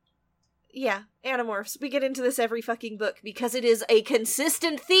 yeah, Animorphs. We get into this every fucking book because it is a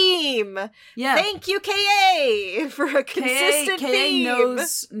consistent theme. Yeah. Thank you, K.A., for a consistent theme. K.A.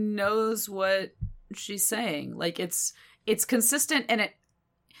 knows what she's saying. Like, it's consistent, and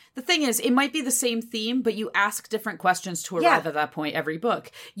the thing is, it might be the same theme, but you ask different questions to arrive at that point every book.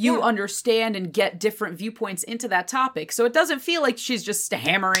 You understand and get different viewpoints into that topic. So it doesn't feel like she's just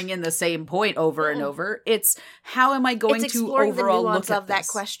hammering in the same point over and over. It's, how am I going to overall look at that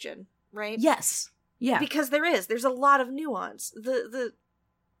question, right? Yes. Yeah. Because there's a lot of nuance.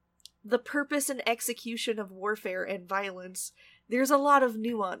 The purpose and execution of warfare and violence, there's a lot of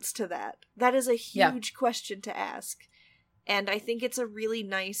nuance to that. That is a huge question to ask. And I think it's a really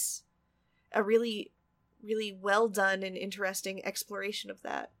nice, really well done and interesting exploration of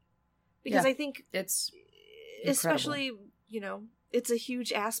that. Because I think it's especially, it's a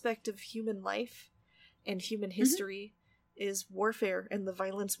huge aspect of human life and human history is warfare and the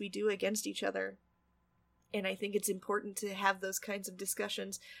violence we do against each other. And I think it's important to have those kinds of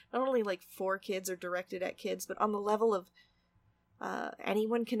discussions, not only like for kids or directed at kids, but on the level of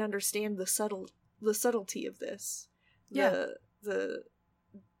anyone can understand the subtlety of this. The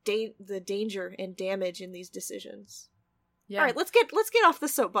danger and damage in these decisions. Yeah. All right, let's get off the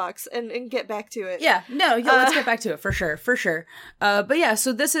soapbox and get back to it. Yeah, let's get back to it for sure. But yeah,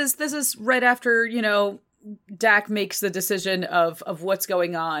 so this is right after Dak makes the decision of what's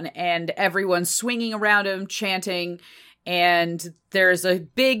going on, and everyone's swinging around him, chanting, and there's a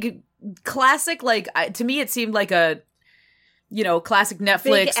big classic, like to me it seemed like a classic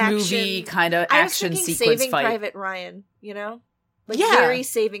Netflix movie kind of action sequence Saving fight. Private Ryan, very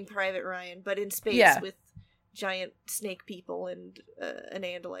Saving Private Ryan, but in space with giant snake people and an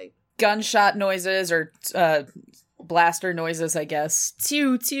Andalite. Gunshot noises or blaster noises, I guess.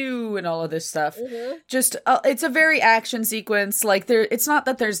 Tew, tew, and all of this stuff. Just, it's a very action sequence. Like, it's not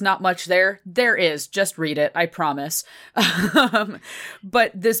that there's not much there. There is. Just read it. I promise.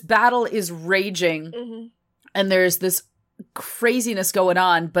 But this battle is raging, and there's this craziness going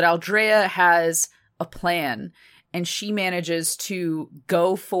on, but Aldrea has a plan, and she manages to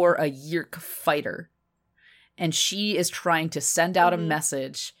go for a Yeerk fighter, and she is trying to send out a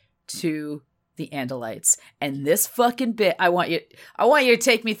message to the Andalites. And this fucking bit, I want you to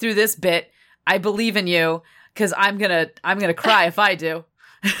take me through this bit. I believe in you, because I'm gonna cry if I do.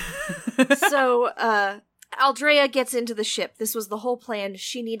 So Aldrea gets into the ship. This was the whole plan.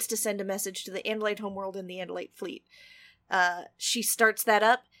 She needs to send a message to the Andalite homeworld and the Andalite fleet. She starts that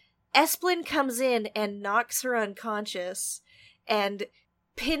up. Esplin comes in and knocks her unconscious and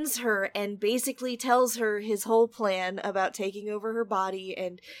pins her and basically tells her his whole plan about taking over her body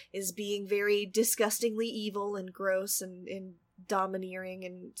and is being very disgustingly evil and gross and domineering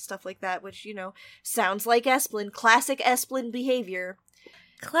and stuff like that, which, sounds like Esplin. Classic Esplin behavior.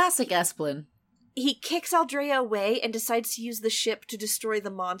 Classic Esplin. He kicks Aldrea away and decides to use the ship to destroy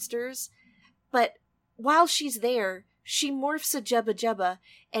the monsters, but while she's there, she morphs a Jubba Jubba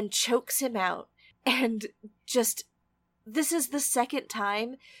and chokes him out. And this is the second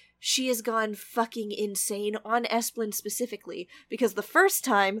time she has gone fucking insane on Esplin specifically. Because the first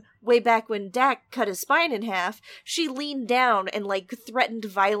time, way back when Dak cut his spine in half, she leaned down and, threatened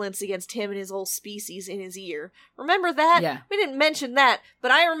violence against him and his whole species in his ear. Remember that? Yeah. We didn't mention that, but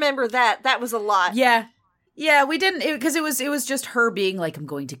I remember that. That was a lot. Yeah. Yeah, we didn't, because it was just her being like, I'm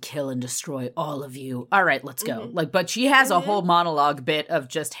going to kill and destroy all of you. All right, let's go. But she has a whole monologue bit of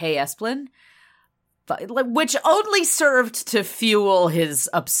just, hey, Esplin, which only served to fuel his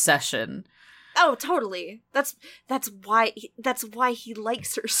obsession. Oh, totally. That's why he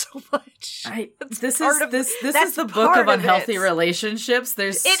likes her so much. This is the book of unhealthy relationships.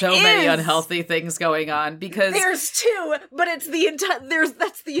 There's so many unhealthy things going on because there's two, but it's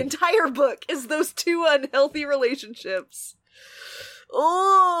that's the entire book is those two unhealthy relationships.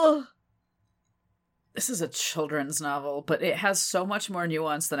 Oh. this is a children's novel, but it has so much more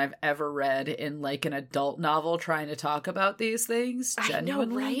nuance than I've ever read in like an adult novel trying to talk about these things.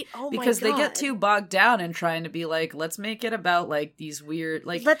 Genuinely. I know, right? Oh my because they God. get too bogged down in trying to be like, let's make it about like these weird,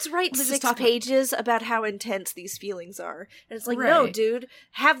 like, let's write just 6 talk pages about how intense these feelings are. And it's like, no, Right. dude,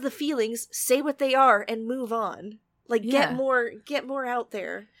 have the feelings, say what they are, and move on. Like, Yeah. get more out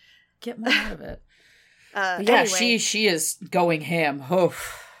there. get more out of it. But Yeah, anyway. she is going ham. Oh.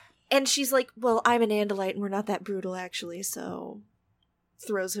 And she's like, well, I'm an Andalite and we're not that brutal, actually, so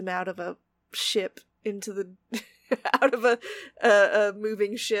throws him out of a ship into the out of a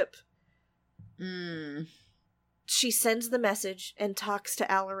moving ship. She sends the message and talks to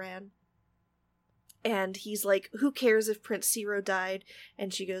Alaran. And he's like, who cares if Prince Zero died?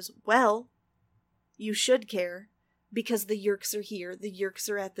 And she goes, well, you should care, because the Yeerks are here. The Yeerks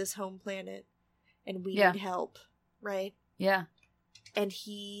are at this home planet, and we Yeah. need help, right? Yeah. And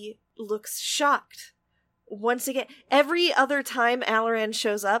he looks shocked. Once again, every other time Alaran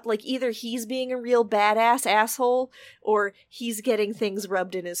shows up, like either he's being a real badass asshole or he's getting things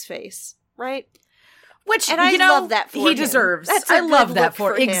rubbed in his face, right? Which, And I love that for he him. deserves. That's a I good love that look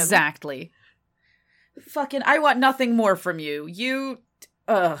for him. exactly. Fucking, I want nothing more from you. You,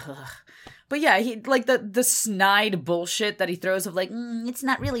 But yeah, he like the snide bullshit that he throws of like, it's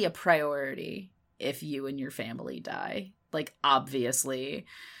not really a priority if you and your family die. Like, obviously.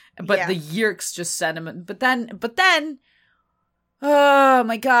 But Yeah. the Yeerks just sent him. But then, oh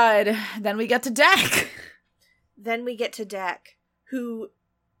my God. Then we get to Dak. Then we get to Dak, who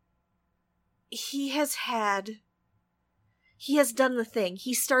he has done the thing.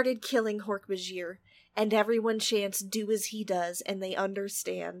 He started killing Hork-Bajir, and everyone chants do as he does, and they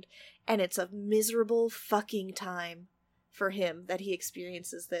understand. And it's a miserable fucking time for him that he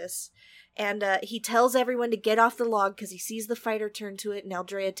experiences this. And he tells everyone to get off the log because he sees the fighter turn to it, and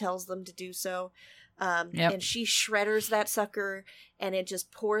Aldrea tells them to do so. Yep. And she shredders that sucker, and it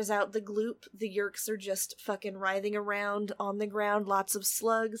just pours out the gloop. The Yeerks are just fucking writhing around on the ground, lots of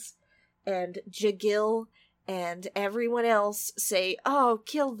slugs. And Jagil and everyone else say, oh,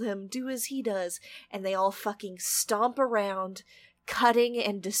 kill them, do as he does. And they all fucking stomp around, cutting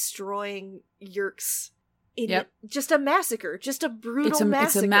and destroying Yeerks. Just a massacre, just a brutal massacre.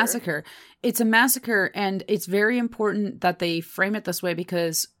 It's a massacre. It's a massacre, and it's very important that they frame it this way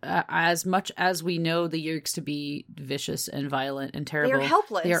because as much as we know the Yeerks to be vicious and violent and terrible, They're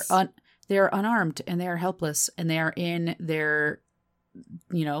helpless. They are unarmed and they are helpless and they are in their,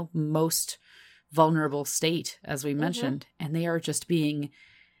 most vulnerable state, as we mentioned, and they are just being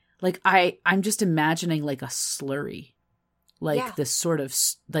like I'm just imagining like a slurry. Like this sort of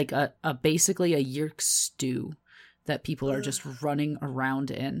like a basically a Yeerk stew that people are just running around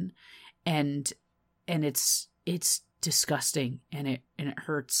in, and it's disgusting and it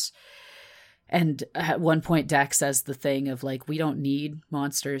hurts. And at one point, Dak says the thing of like, we don't need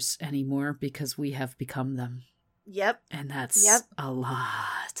monsters anymore because we have become them. Yep. And that's a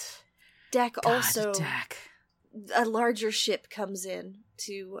lot. Dak God, also, Dak. a larger ship comes in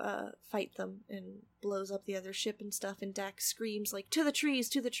to fight them and blows up the other ship and stuff, and Dak screams like, to the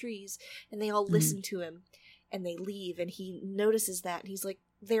trees, and they all listen to him, and they leave, and he notices that, and he's like,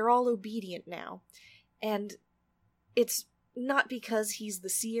 they're all obedient now. And it's not because he's the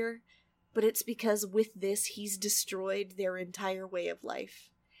seer, but it's because with this he's destroyed their entire way of life,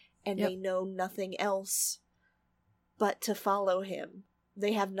 and they know nothing else but to follow him.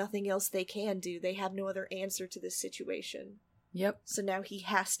 They have nothing else they can do. They have no other answer to this situation. Yep. So now he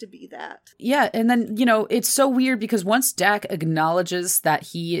has to be that. Yeah, and then, it's so weird because once Dak acknowledges that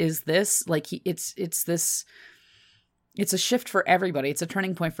he is this, like it's a shift for everybody. It's a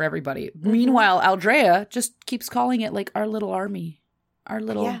turning point for everybody. Meanwhile, Aldrea just keeps calling it like our little army, our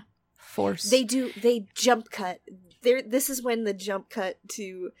little force. They jump cut. This is when the jump cut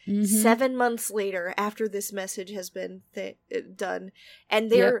to 7 months later after this message has been done, and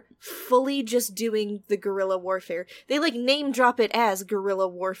they're fully just doing the guerrilla warfare. They like name drop it as guerrilla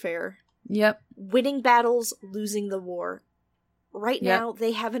warfare. Yep. Winning battles, losing the war. Right now,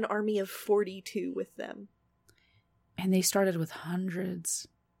 they have an army of 42 with them. And they started with hundreds.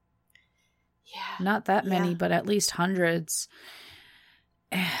 Yeah. Not that many, but at least hundreds.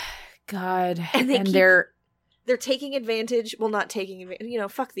 God. And they're taking advantage. Well, not taking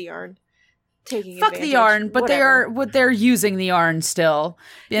advantage. Fuck the yarn. Taking fuck advantage. the yarn, but whatever. they're using the yarn still,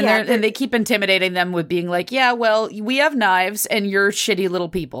 and and they keep intimidating them with being like, yeah, well, we have knives, and you're shitty little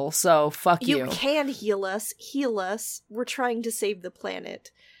people, so fuck you. You can heal us. Heal us. We're trying to save the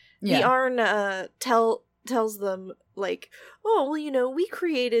planet. Yeah. The Arn tells them like, oh, well, we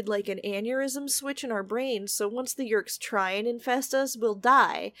created like an aneurysm switch in our brains, so once the Yeerks try and infest us, we'll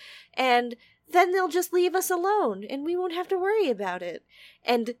die. And then they'll just leave us alone and we won't have to worry about it.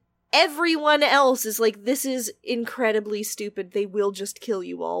 And everyone else is like, this is incredibly stupid. They will just kill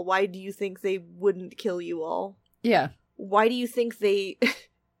you all. Why do you think they wouldn't kill you all? Yeah. Why do you think they...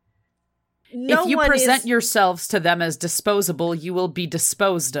 If you present yourselves to them as disposable, you will be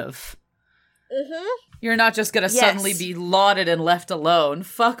disposed of. Mm-hmm. You're not just going to suddenly be lauded and left alone.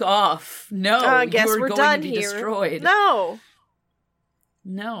 Fuck off. No, I guess you are we're going done to be here. destroyed. No.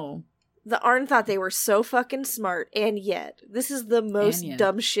 The Arn thought they were so fucking smart, and yet, this is the most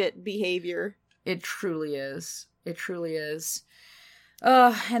dumb shit behavior. It truly is. It truly is.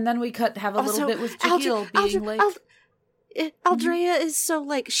 And then we have a little bit with Jahgiel being like... Aldrea is so,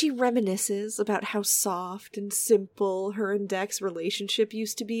 like, she reminisces about how soft and simple her and Dak's relationship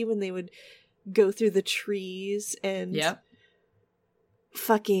used to be when they would go through the trees and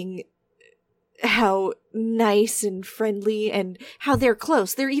fucking how nice and friendly and how they're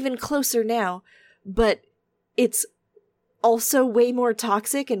close. They're even closer now, but it's also way more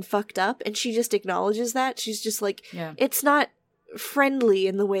toxic and fucked up, and she just acknowledges that. She's just like, it's not friendly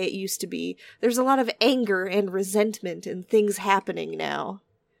in the way it used to be. There's a lot of anger and resentment and things happening now.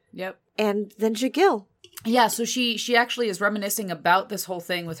 Yep. And then Jahgiel. Yeah, so she actually is reminiscing about this whole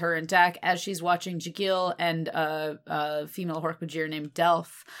thing with her and Dak as she's watching Jahgiel and a female Hork-Bajir named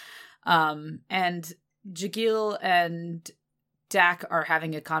Delph. And Jahgiel and Dak are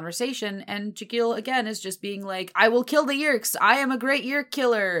having a conversation, and Jahgiel again is just being like, I will kill the Yeerks. I am a great Yeerk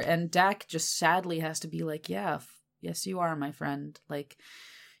killer. And Dak just sadly has to be like, yes, you are, my friend. Like,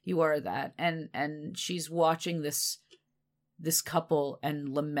 you are that. And she's watching this couple and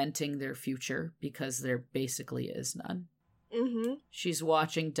lamenting their future because there basically is none. Mm-hmm. She's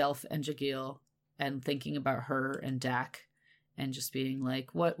watching Delph and Jahgiel and thinking about her and Dak and just being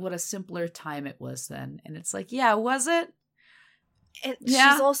like, what a simpler time it was then. And it's like, yeah, was it? And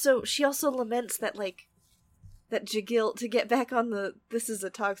she also laments that, like, that Jahgiel, to get back on the this is a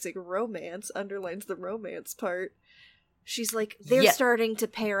toxic romance, underlines the romance part. She's like, they're starting to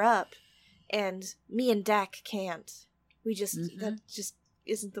pair up, and me and Dak can't. We just, that just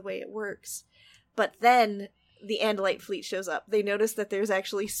isn't the way it works. But then the Andalite fleet shows up. They notice that there's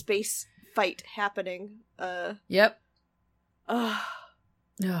actually space fight happening. Yep. Oh,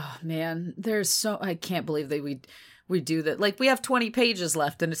 man. I can't believe that we do that. Like, we have 20 pages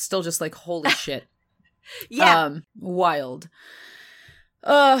left, and it's still just like, holy shit. Yeah. Wild.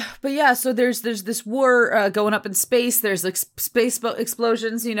 But yeah, so there's this war going up in space. There's like space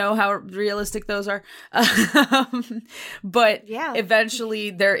explosions, you know how realistic those are. But eventually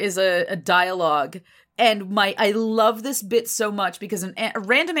there is a dialogue, and I love this bit so much because a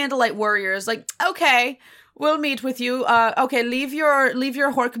random Andalite warrior is like, okay, we'll meet with you. Okay, leave your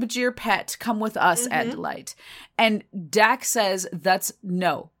Hork-Bajir pet, come with us, Andalite. And Dak says, that's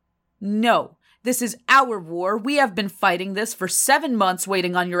no. This is our war. We have been fighting this for 7 months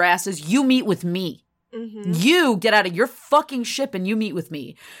waiting on your asses. You meet with me. Mm-hmm. You get out of your fucking ship and you meet with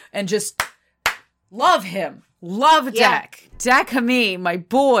me. And just love him. Love Dak. Dak Hamee, my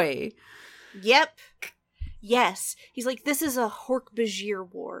boy. Yep. Yes. He's like, this is a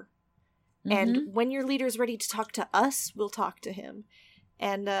Hork-Bajir war. Mm-hmm. And when your leader's ready to talk to us, we'll talk to him.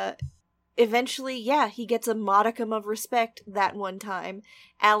 And eventually, he gets a modicum of respect that one time.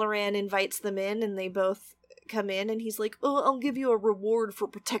 Alaran invites them in, and they both come in, and he's like, oh, I'll give you a reward for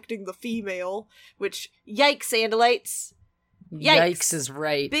protecting the female. Which, yikes, Andalites. Yikes is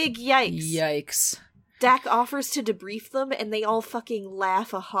right. Big yikes. Yikes. Dak offers to debrief them, and they all fucking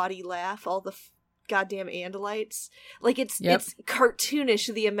laugh a haughty laugh, all the goddamn Andalites. Like, it's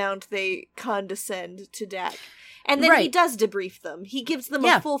cartoonish the amount they condescend to Dak. And then he does debrief them. He gives them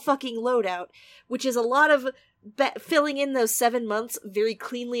a full fucking loadout, which is a lot of filling in those 7 months very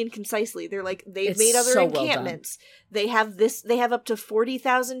cleanly and concisely. They're like, they've made other encampments. They have this. They have up to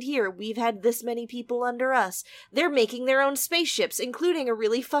 40,000 here. We've had this many people under us. They're making their own spaceships, including a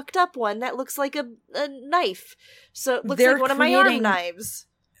really fucked up one that looks like a knife. So it looks like one of my arm knives.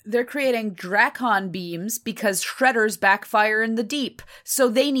 They're creating Drakon beams because shredders backfire in the deep. So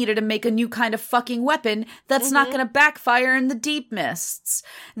they needed to make a new kind of fucking weapon that's not going to backfire in the deep mists.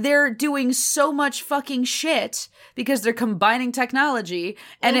 They're doing so much fucking shit because they're combining technology,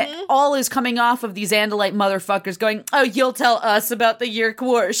 and it all is coming off of these Andalite motherfuckers going, oh, you'll tell us about the Yeerk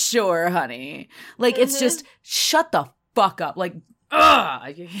War? Sure, honey. Like, it's just, shut the fuck up. Like, ugh,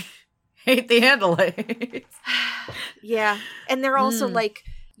 I hate the Andalites. Yeah, and they're also like,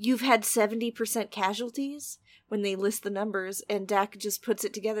 you've had 70% casualties when they list the numbers, and Dak just puts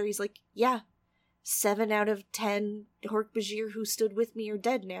it together. He's like, 7 out of 10 Hork-Bajir who stood with me are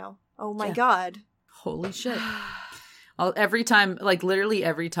dead now. Oh my god. Holy shit. Literally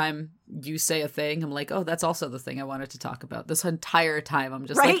every time you say a thing, I'm like, oh, that's also the thing I wanted to talk about. This entire time, I'm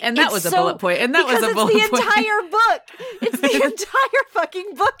just Right? like, and that was a bullet point, and that was a bullet it's the point. entire book. It's the entire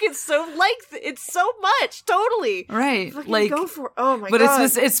fucking book. It's so it's so much. Totally. Right. Fucking Like, go for oh my but god.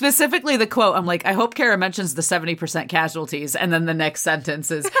 it's specifically the quote. I'm like, I hope Kara mentions the 70% casualties, and then the next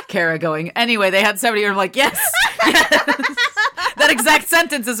sentence is Kara going, anyway, they had 70. And I'm like, yes. That exact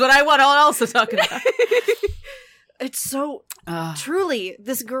sentence is what I want to also talk about. It's so truly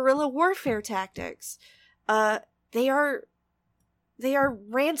this guerrilla warfare tactics. They are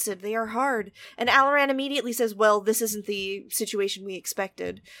rancid. They are hard. And Alaran immediately says, well, this isn't the situation we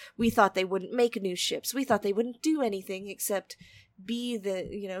expected. We thought they wouldn't make new ships. We thought they wouldn't do anything except be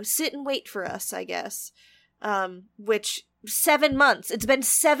sit and wait for us, I guess. Which 7 months. It's been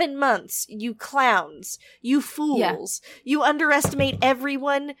 7 months, you clowns. You fools. Yeah. You underestimate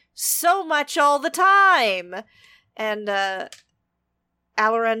everyone so much all the time. And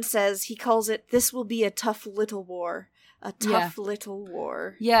Alaran says, he calls it, this will be a tough little war. A tough little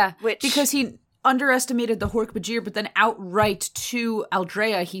war. Yeah, because he underestimated the Hork-Bajir, but then outright to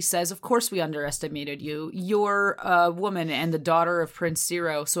Aldrea, he says, of course we underestimated you. You're a woman and the daughter of Prince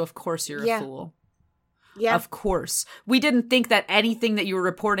Zero, so of course you're a fool. Yeah. Of course. We didn't think that anything that you were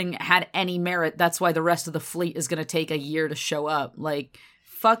reporting had any merit. That's why the rest of the fleet is going to take a year to show up. Like,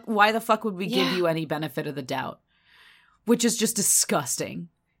 fuck, why the fuck would we give you any benefit of the doubt? Which is just disgusting.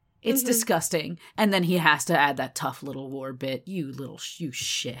 It's disgusting. And then he has to add that tough little war bit. You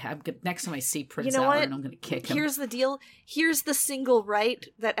shit. Next time I see Prince Alaran, I'm going to kick him. Here's the deal. Here's the single right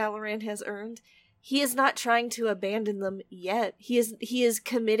that Alaran has earned. He is not trying to abandon them yet. He is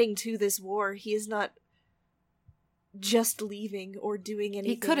committing to this war. He is not just leaving or doing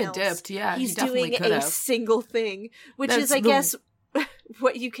anything. He could have dipped, yeah. He's doing a single thing, which is, I guess,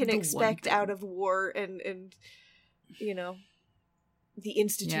 what you can expect out of war and the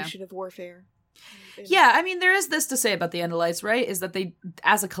institution of warfare. Yeah, I mean, there is this to say about the Andalites, right? Is that they,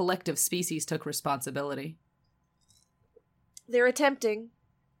 as a collective species, took responsibility. They're attempting.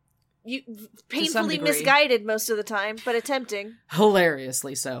 Painfully misguided most of the time, but attempting.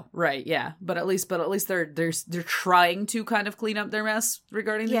 Hilariously so, right? Yeah, but at least they're trying to kind of clean up their mess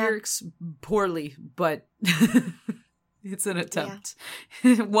regarding the Yeerks. Poorly, but it's an attempt.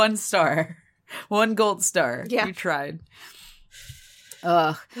 Yeah. 1 star, 1 gold star. Yeah, you tried.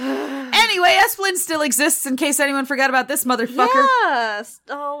 Ugh. Anyway, Esplin still exists in case anyone forgot about this motherfucker. Yes.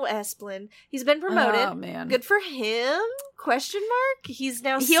 Oh, Esplin. He's been promoted. Oh, man. Good for him? Question mark? He's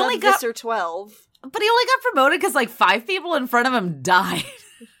now Visser 12. But he only got promoted because like 5 people in front of him died.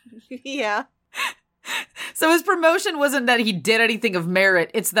 Yeah. So his promotion wasn't that he did anything of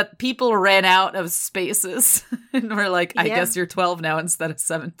merit. It's that people ran out of spaces. And we're like, I guess you're 12 now instead of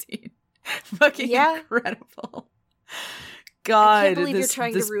 17. Fucking incredible. God, I can't believe you're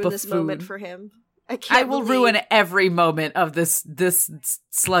trying to ruin this moment for him. I will ruin every moment of this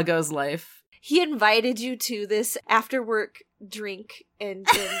sluggo's life. He invited you to this after work drink and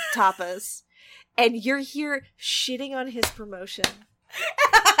tapas, and you're here shitting on his promotion.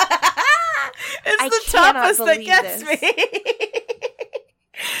 It's the tapas that gets me.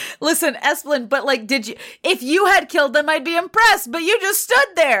 Listen, Esplin, but like, if you had killed them, I'd be impressed, but you just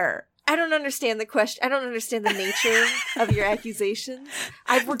stood there. I don't understand the question. I don't understand the nature of your accusations.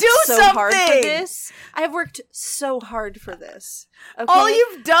 I've worked hard for this. I've worked so hard for this. Okay? All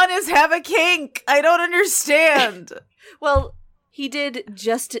you've done is have a kink. I don't understand. Well, he did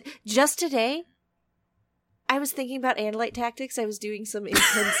just today. I was thinking about Andalite tactics. I was doing some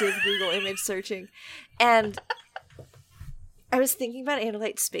intensive Google image searching, and I was thinking about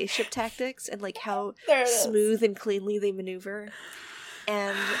Andalite spaceship tactics and like how smooth and cleanly they maneuver.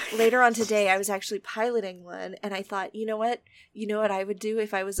 And later on today, I was actually piloting one, and I thought, you know what? You know what I would do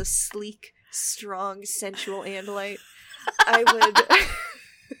if I was a sleek, strong, sensual Andalite? I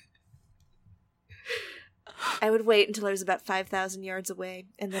would wait until I was about 5,000 yards away,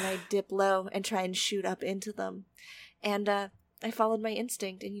 and then I'd dip low and try and shoot up into them. And I followed my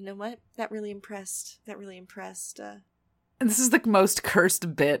instinct, and you know what? That really impressed. This is the most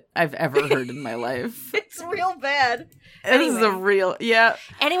cursed bit I've ever heard in my life. It's real bad. This is a real, yeah.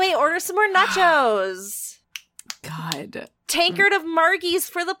 Anyway, order some more nachos. God. Tankard of Margie's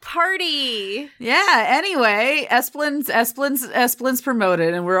for the party. Yeah, anyway, Esplin's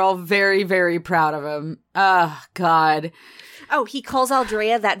promoted, and we're all very, very proud of him. Oh, God. Oh, he calls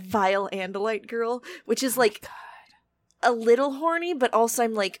Aldrea that vile Andalite girl, which is like a little horny, but also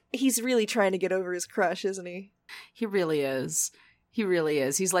I'm like, he's really trying to get over his crush, isn't he? He really is. He really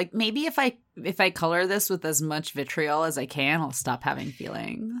is. He's like, maybe if I color this with as much vitriol as I can, I'll stop having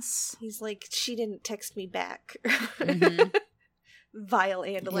feelings. He's like, she didn't text me back. Mm-hmm. Vile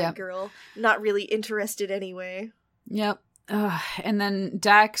Andalite girl. Not really interested anyway. Yep. And then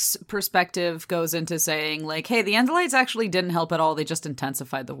Dak's perspective goes into saying, like, hey, the Andalites actually didn't help at all. They just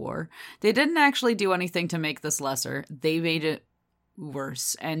intensified the war. They didn't actually do anything to make this lesser. They made it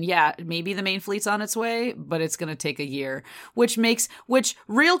worse. And yeah, maybe the main fleet's on its way, but it's going to take a year. Which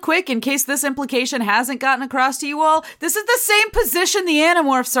real quick, in case this implication hasn't gotten across to you all, this is the same position the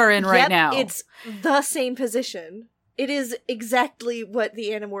Animorphs are in right now. It's the same position. It is exactly what the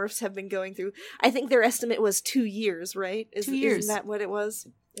Animorphs have been going through. I think their estimate was 2 years, right? 2 years. Isn't that what it was?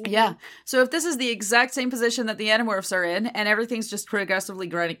 Yeah. So if this is the exact same position that the Animorphs are in, and everything's just progressively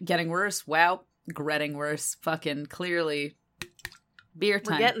getting worse, wow, getting worse, fucking clearly beer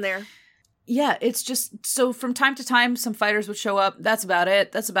time. We're getting there. Yeah, it's just, so from time to time, some fighters would show up. That's about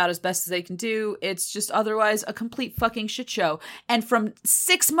it. That's about as best as they can do. It's just otherwise a complete fucking shit show. And from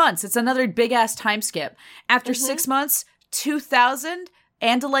 6 months, it's another big-ass time skip. After 6 months, 2,000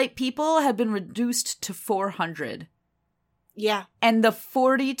 Andalite people have been reduced to 400. Yeah. And the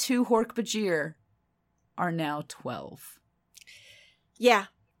 42 Hork-Bajir are now 12. Yeah.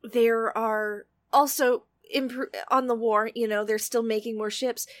 There are also... on the war, they're still making more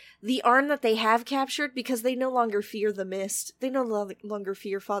ships. The Arn that they have captured, because they no longer fear the mist, they no longer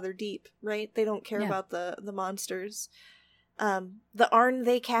fear Father Deep, right? They don't care about the monsters. The Arn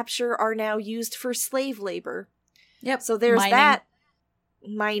they capture are now used for slave labor. Yep. So there's that.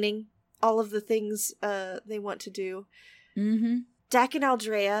 Mining. All of the things they want to do. Mm-hmm. Dak and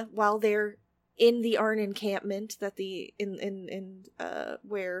Aldrea, while they're in the Arn encampment, that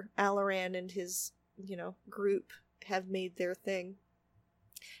where Alaran and his group have made their thing.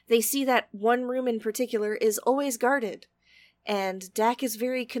 They see that one room in particular is always guarded, and Dak is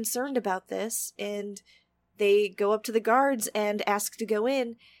very concerned about this, and they go up to the guards and ask to go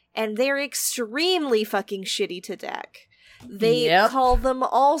in, and they're extremely fucking shitty to Dak. They call them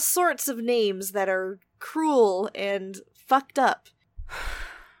all sorts of names that are cruel and fucked up.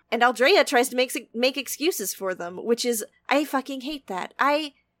 And Aldrea tries to make excuses for them, which is, I fucking hate that.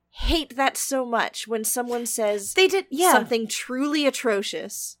 I hate that so much when someone says something truly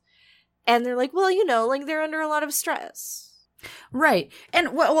atrocious and they're like, well, they're under a lot of stress. Right.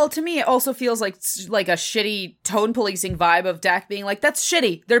 And well, to me, it also feels like a shitty tone policing vibe of Dak being like, that's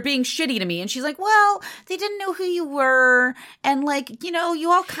shitty. They're being shitty to me. And she's like, well, they didn't know who you were. And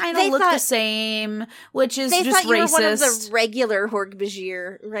you all kind of look the same, which is just racist. They thought you were one of the regular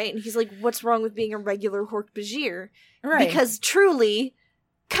Hork-Bajir, right? And he's like, what's wrong with being a regular Hork-Bajir? Right. Because truly...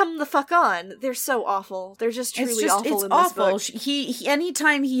 come the fuck on. They're so awful. They're just truly awful in this book. He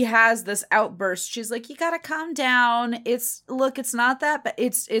anytime he has this outburst, she's like, you gotta calm down. It's not that, but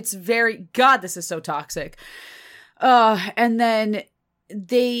it's very, God, this is so toxic. And then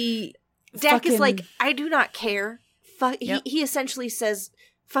Dak is like, I do not care. Fuck. Yep. He essentially says,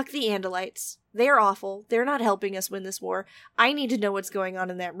 fuck the Andalites. They're awful. They're not helping us win this war. I need to know what's going on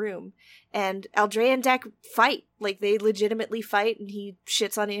in that room. And Aldrea and Dak fight. They legitimately fight, and he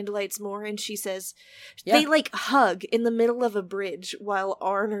shits on Andalites more, and she says, they hug in the middle of a bridge while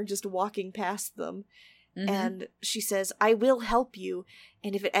Arn are just walking past them. Mm-hmm. And she says, I will help you,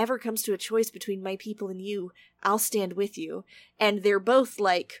 and if it ever comes to a choice between my people and you, I'll stand with you. And they're both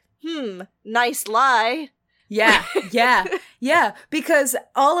like, nice lie. Yeah, because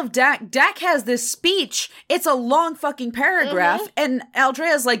all of Dak has this speech. It's a long fucking paragraph, and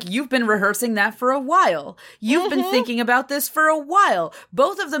Aldrea's like, you've been rehearsing that for a while. You've been thinking about this for a while.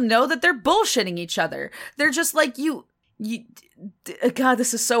 Both of them know that they're bullshitting each other. They're just like, God,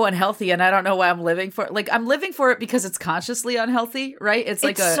 this is so unhealthy, and I don't know why I'm living for it. I'm living for it because it's consciously unhealthy, right? It's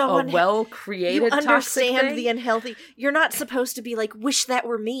like a well-created toxic thing. You understand the unhealthy. You're not supposed to be like, wish that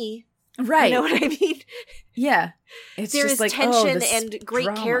were me. Right. You know what I mean? Yeah. It's there just is tension and great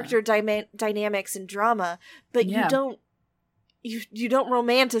drama. Character dynamics and drama, but you don't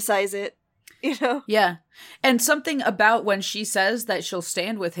romanticize it. Yeah. And something about when she says that she'll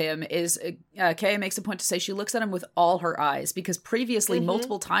stand with him is, Kaya makes a point to say she looks at him with all her eyes, because previously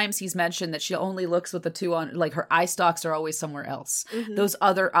multiple times he's mentioned that she only looks with the two on, her eye stalks are always somewhere else. Those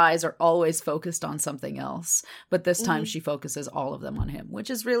other eyes are always focused on something else. But this time she focuses all of them on him,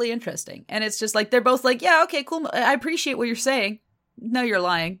 which is really interesting. And it's just they're both like, yeah, okay, cool. I appreciate what you're saying. No, you're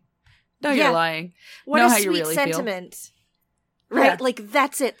lying. No, you're lying. What know a how sweet you really sentiment. Feel. Right? Yeah.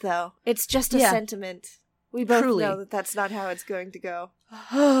 That's it, though. It's just a sentiment. We both know that that's not how it's going to go.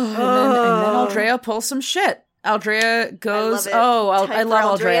 and then Aldrea pulls some shit. Aldrea goes, I love Aldrea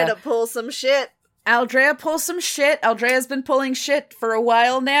Aldrea to pull some shit. Aldrea pulls some shit. Aldrea's been pulling shit for a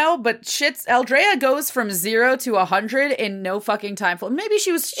while now, but Aldrea goes from 0 to 100 in no fucking time. Maybe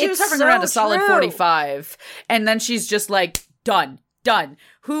she was hovering so around a solid true. 45, and then she's just like, done.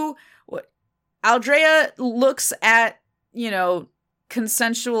 Aldrea looks at,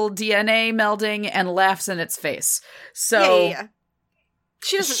 consensual DNA melding and laughs in its face. So yeah.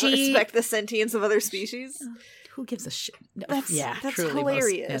 She doesn't respect the sentience of other species. Who gives a shit? No, That's truly,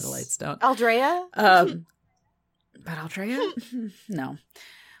 hilarious. Most Andalites don't. Aldrea? But Aldrea? No.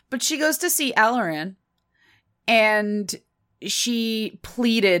 But she goes to see Alaran, and she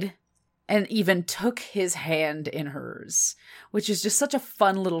pleaded and even took his hand in hers, which is just such a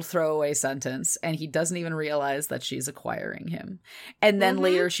fun little throwaway sentence, and he doesn't even realize that she's acquiring him. And then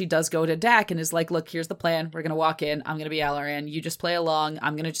later she does go to Dak and is like, look, here's the plan. We're going to walk in. I'm going to be Alaran. You just play along.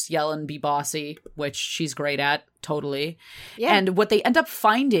 I'm going to just yell and be bossy, which she's great at. Totally. Yeah. And what they end up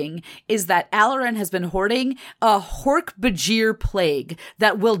finding is that Alaran has been hoarding a Hork-Bajir plague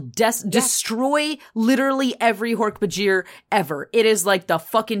that will destroy literally every Hork-Bajir ever. It is like the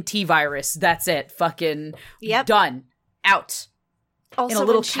fucking T-virus. That's it. Fucking done. Out. Also, in a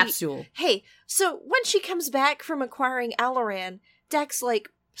little capsule. Hey, so when she comes back from acquiring Alaran, Dak's like,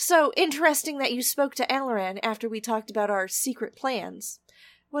 so interesting that you spoke to Alaran after we talked about our secret plans.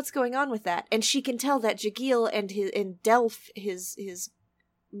 What's going on with that? And she can tell that Jagiel and Delph, his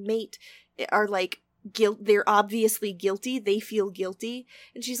mate, are like they're obviously guilty. They feel guilty.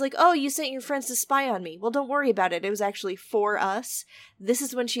 And she's like, oh, you sent your friends to spy on me. Well, don't worry about it. It was actually for us. This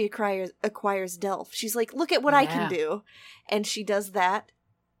is when she acquires Delph. She's like, look at what I can do. And she does that.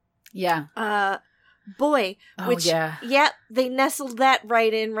 Yeah. Boy. They nestled that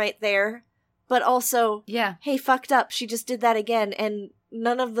right there. But also, hey, fucked up. She just did that again. And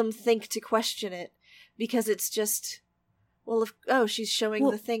none of them think to question it because it's just, she's showing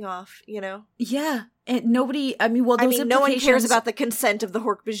the thing off, Yeah. And nobody, no one cares about the consent of the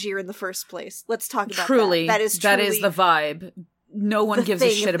Hork-Bajir in the first place. Let's talk about that. That is the vibe. No one gives a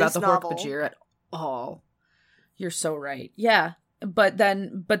shit about the Hork-Bajir at all. You're so right. Yeah. But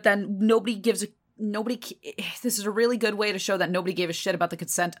then this is a really good way to show that nobody gave a shit about the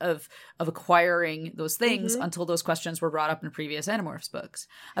consent of acquiring those things until those questions were brought up in previous Animorphs books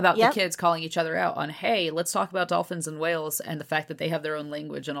about the kids calling each other out on, hey, let's talk about dolphins and whales and the fact that they have their own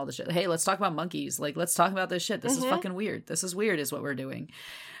language and all this shit. Hey, let's talk about monkeys. Like, let's talk about this shit. This is fucking weird. This is weird is what we're doing.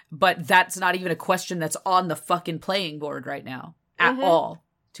 But that's not even a question that's on the fucking playing board right now at all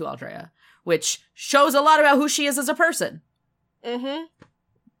to Aldrea, which shows a lot about who she is as a person.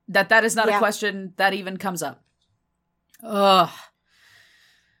 That is not a question that even comes up. Ugh.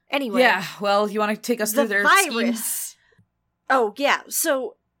 Anyway. Yeah, well, you want to take us through their virus. Scheme? Oh, yeah.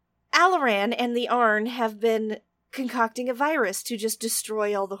 So, Alaran and the Arn have been concocting a virus to just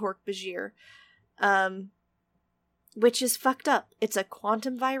destroy all the Hork-Bajir. Which is fucked up. It's a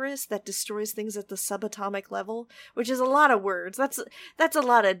quantum virus that destroys things at the subatomic level, which is a lot of words. That's a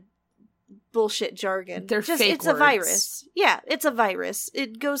lot of bullshit jargon. They're fake it's words. A virus. Yeah, it's a virus.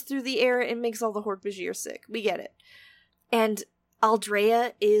 It goes through the air and makes all the Hork-Bajir sick. We get it. And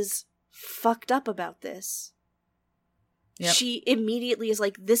Aldrea is fucked up about this. Yep. She immediately is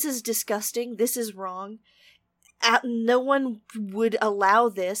like, this is disgusting. This is wrong. No one would allow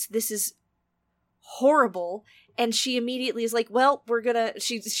this. This is horrible. And she immediately is like, well, we're gonna,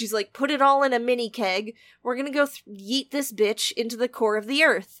 she's like, put it all in a mini keg. We're gonna go yeet this bitch into the core of the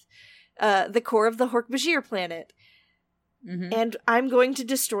earth. The core of the Hork-Bajir planet. And I'm going to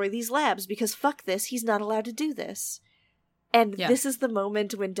destroy these labs because fuck this, he's not allowed to do this. And this is the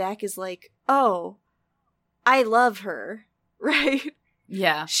moment when Dak is like, oh, I love her, right?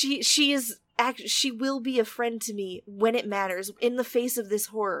 Yeah. She will be a friend to me when it matters. In the face of this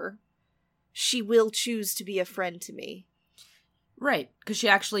horror, she will choose to be a friend to me. Right, because she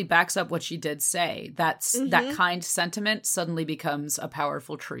actually backs up what she did say. That kind sentiment suddenly becomes a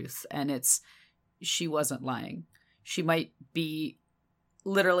powerful truth, and she wasn't lying. She might be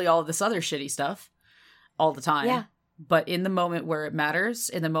literally all of this other shitty stuff all the time, but in the moment where it matters,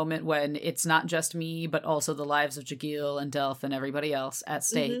 in the moment when it's not just me, but also the lives of Jagiel and Delph and everybody else at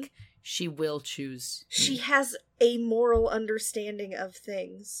stake, she will choose me. She has a moral understanding of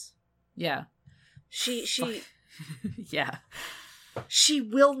things. Yeah. She yeah. She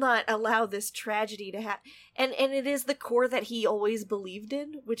will not allow this tragedy to happen. And it is the core that he always believed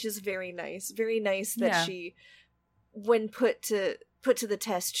in, which is very nice. Very nice that she, when put to the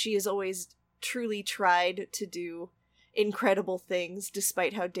test, she has always truly tried to do incredible things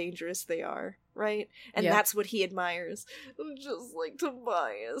despite how dangerous they are, right? And that's what he admires. Just like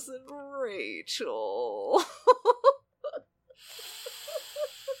Tobias and Rachel.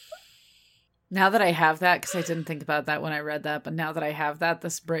 Now that I have that, because I didn't think about that when I read that, but now that I have that,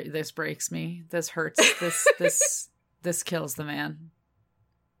 this breaks me. This hurts. This kills the man.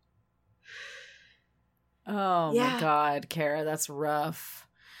 Oh my God, Kara, that's rough.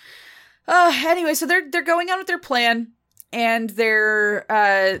 Anyway, so they're going on with their plan, and they're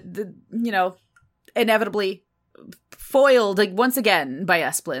inevitably foiled once again by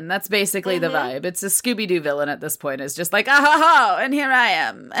Esplin. That's basically the vibe. It's a Scooby-Doo villain at this point. It's just like, ah ha ha, and here I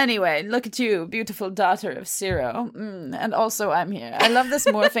am. Anyway, look at you, beautiful daughter of Ciro. And also I'm here. I love this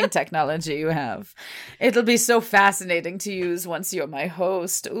morphing technology you have. It'll be so fascinating to use once you're my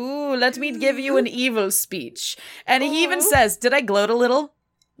host. Ooh, let me give you an evil speech. And he even says, did I gloat a little?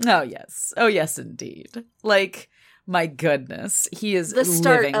 Oh, yes. Oh, yes, indeed. Like, my goodness. He is the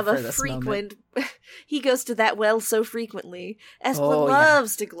start living of for a this frequent. He goes to that well so frequently. Esplin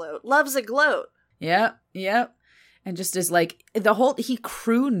loves to gloat. Loves a gloat. Yep. And just is like, he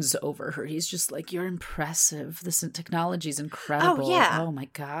croons over her. He's just like, you're impressive. This technology's incredible. Oh, yeah. Oh, my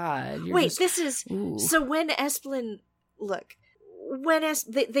God. This is... Ooh. So when Esplin... Look... When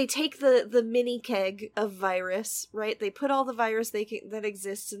they take the mini keg of virus, right? They put all the virus that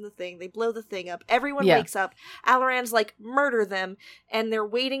exists in the thing. They blow the thing up. Everyone wakes up. Alloran's like, murder them. And they're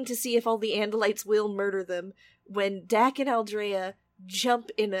waiting to see if all the Andalites will murder them. When Dak and Aldrea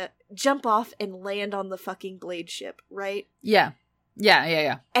jump off and land on the fucking blade ship, right? Yeah.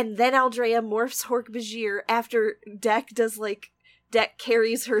 And then Aldrea morphs Hork-Bajir after Dak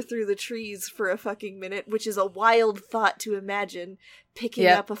carries her through the trees for a fucking minute, which is a wild thought to imagine, picking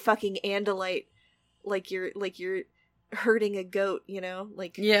up a fucking Andalite like you're herding a goat,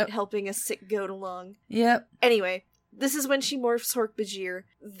 helping a sick goat along. Yep. Anyway, this is when she morphs Hork-Bajir.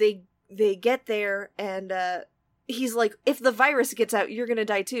 They get there, and he's like, if the virus gets out, you're gonna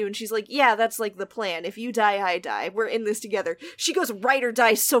die too. And she's like, yeah, that's like the plan. If you die, I die. We're in this together. She goes right or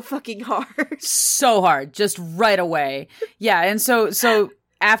die so fucking hard. So hard. Just right away. Yeah, and so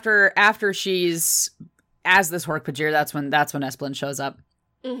after she's as this Hork-Bajir, that's when Esplin shows up.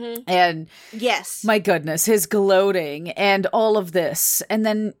 Mm-hmm. And yes. My goodness, his gloating and all of this. And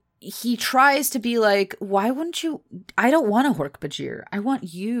then he tries to be like, why wouldn't you? I don't want a Hork-Bajir. I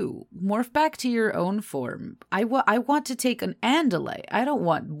want you. Morph back to your own form. I want to take an Andalite. I don't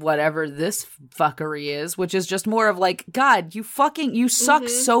want whatever this fuckery is, which is just more of like, God, you suck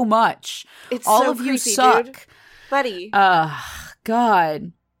so much. It's all so of creepy, you suck. Dude. Buddy.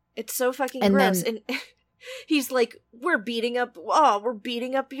 God. It's so fucking and gross. Then, and he's like, we're beating up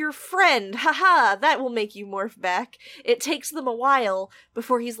your friend. Haha, that will make you morph back. It takes them a while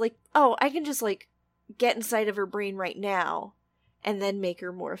before he's like, oh, I can just get inside of her brain right now and then make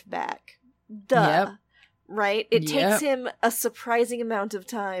her morph back. Duh. Yep. Right? It takes him a surprising amount of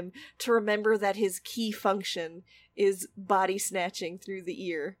time to remember that his key function is body snatching through the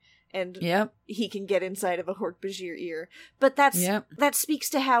ear. And he can get inside of a Hork-Bajir ear. But that speaks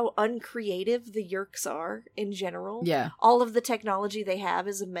to how uncreative the Yeerks are in general. Yeah. All of the technology they have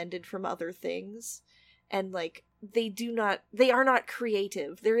is amended from other things. And, they are not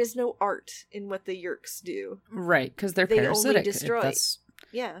creative. There is no art in what the Yeerks do. Right, because they're parasitic. Only destroy.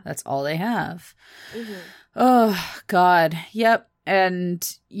 That's all they have. Mm-hmm. Oh, God. Yep. And,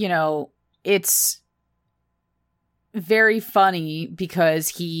 it's very funny because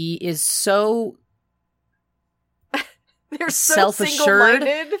he is so they're so self-assured.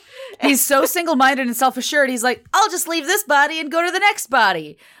 Single-minded. He's so single-minded and self-assured. He's like, I'll just leave this body and go to the next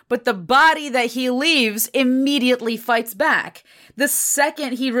body. But the body that he leaves immediately fights back. The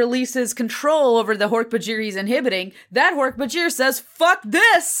second he releases control over the Hork-Bajir he's inhibiting, that Hork-Bajir says, fuck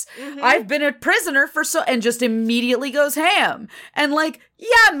this! Mm-hmm. I've been a prisoner and just immediately goes ham. And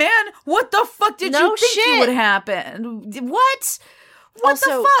yeah, man, what the fuck did you think would happen? What? What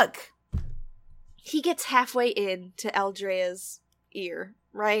the fuck? He gets halfway into Aldrea's ear,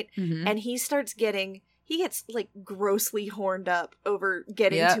 right? Mm-hmm. And he gets grossly horned up over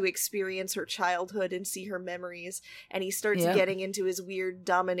getting to experience her childhood and see her memories. And he starts getting into his weird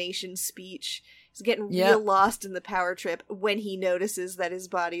domination speech. He's getting real lost in the power trip when he notices that his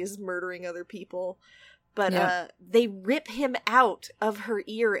body is murdering other people. But they rip him out of her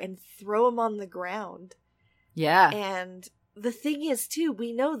ear and throw him on the ground. Yeah. And the thing is, too,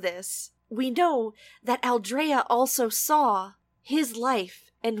 we know this. We know that Aldrea also saw his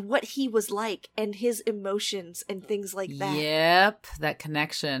life and what he was like and his emotions and things like that. Yep, that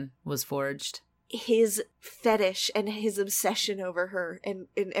connection was forged. His fetish and his obsession over her and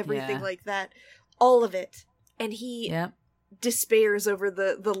everything like that. All of it. And he despairs over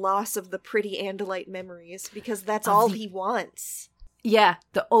the loss of the pretty Andalite memories because that's all he wants. Yeah,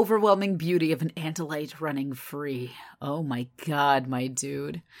 the overwhelming beauty of an Andalite running free. Oh my God, my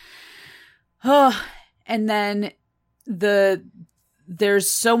dude. And then there's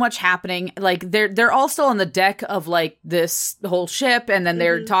so much happening. Like they're all still on the deck of like this whole ship, and then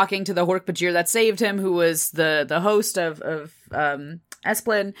they're talking to the Hork-Bajir that saved him, who was the host of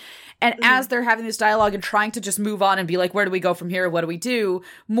Esplin. And as they're having this dialogue and trying to just move on and be like, where do we go from here? What do we do?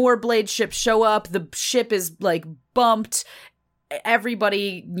 More Blade ships show up. The ship is like bumped.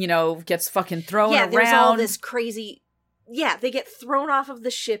 Everybody, gets fucking thrown around. There's all this crazy... Yeah, they get thrown off of the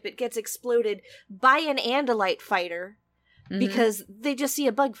ship. It gets exploded by an Andalite fighter because they just see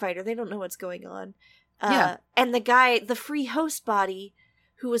a bug fighter. They don't know what's going on. And the free host body,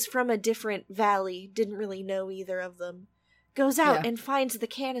 who was from a different valley, didn't really know either of them, goes out and finds the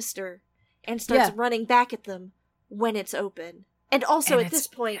canister and starts running back at them when it's open. And also at this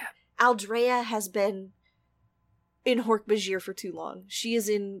point, Aldrea has been in Hork-Bajir for too long. She is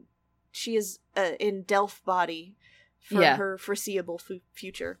in Delph body for her foreseeable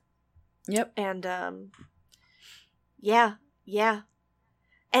future. Yep. And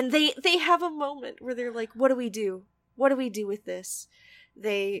and they have a moment where they're like, what do we do? What do we do with this?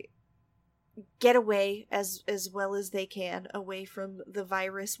 They get away as well as they can away from the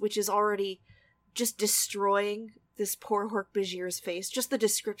virus, which is already just destroying this poor Hork-Bajir's face. Just the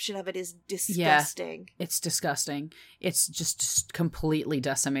description of it is disgusting. Yeah, it's disgusting. It's just completely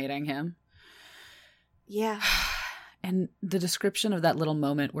decimating him. Yeah. And the description of that little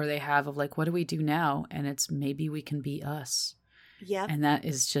moment where they have of like, what do we do now? And it's maybe we can be us. Yeah. And that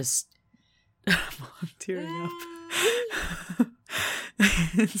is just I'm tearing up.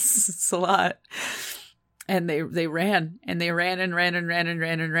 It's a lot. And they ran and they ran and ran and ran and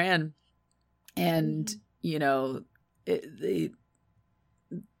ran and ran. And,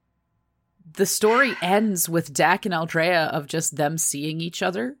 the story ends with Dak and Aldrea of just them seeing each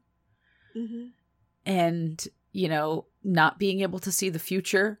other. Mm-hmm. And, not being able to see the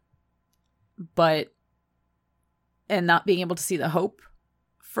future, and not being able to see the hope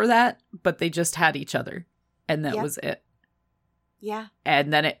for that, but they just had each other. And that was it. Yeah.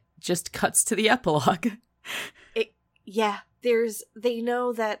 And then it just cuts to the epilogue. They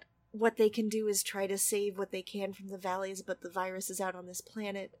know that what they can do is try to save what they can from the valleys, but the virus is out on this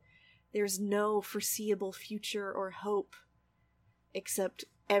planet. There's no foreseeable future or hope except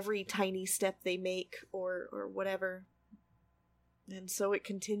every tiny step they make or whatever. And so it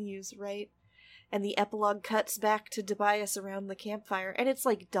continues, right? And the epilogue cuts back to Tobias around the campfire, and it's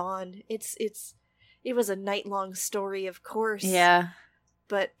like dawn. It was a night-long story, of course. Yeah.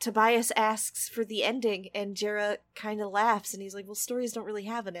 But Tobias asks for the ending, and Jarrah kind of laughs, and he's like, well, stories don't really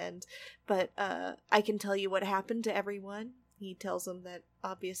have an end. But I can tell you what happened to everyone. He tells them that,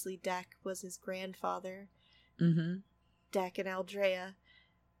 obviously, Dak was his grandfather. Mm-hmm. Dak and Aldrea.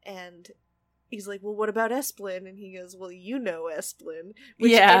 And he's like, well, what about Esplin? And he goes, well, you know Esplin.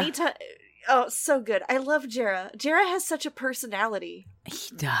 Which anytime... Oh, so good. I love Jarrah. Jarrah has such a personality.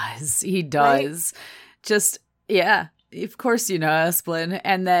 He does. Right? Just, of course you know Esplin.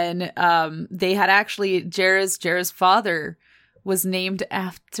 And then they had actually, Jarrah's father was named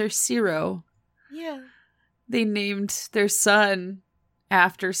after Ciro. Yeah. They named their son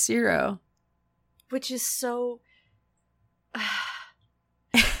after Ciro. Which is so...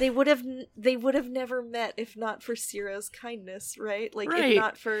 They would have never met if not for Ciro's kindness, right? Like, right. If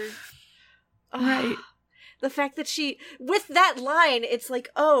not for... Right. The fact that with that line, it's like,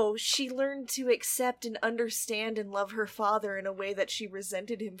 oh, she learned to accept and understand and love her father in a way that she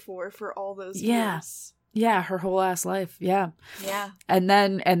resented him for all those years. Yeah, her whole ass life. Yeah. Yeah. And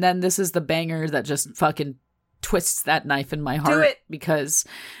then this is the banger that just fucking twists that knife in my heart. Do it.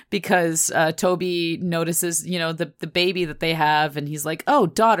 Because Toby notices, the baby that they have, and he's like, oh,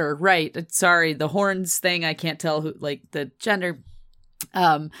 daughter, right. Sorry, the horns thing, I can't tell who, like, the gender.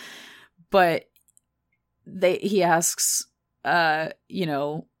 But he asks, what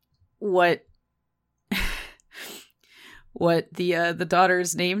the daughter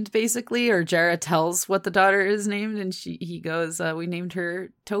is named, basically, or Jarrah tells what the daughter is named, and he goes, we named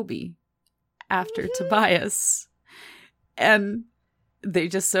her Toby after Tobias. And they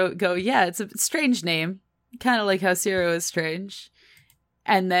just go, yeah, it's a strange name, kind of like how Ciro is strange.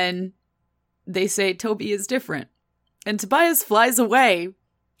 And then they say Toby is different. And Tobias flies away.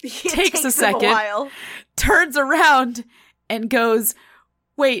 Takes a second, turns around, and goes,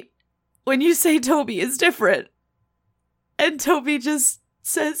 wait, when you say Toby is different? And Toby just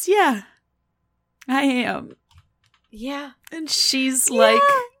says, yeah, I am. Yeah. And she's like,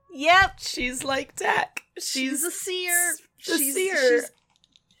 yep. She's like Dak. She's a seer. She's seer.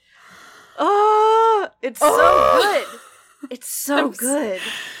 Oh, it's so good. It's so good.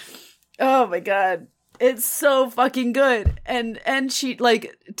 Oh my God. It's so fucking good. And she,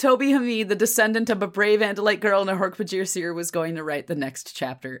 like, Toby Hamid, the descendant of a brave Andalite girl in a Hork-Bajir seer, was going to write the next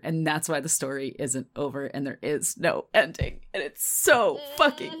chapter. And that's why the story isn't over and there is no ending. And it's so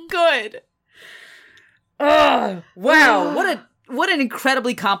fucking good. Ugh. Wow. What an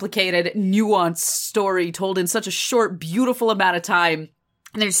incredibly complicated, nuanced story told in such a short, beautiful amount of time.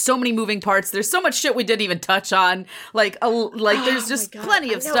 And there's so many moving parts. There's so much shit we didn't even touch on. There's just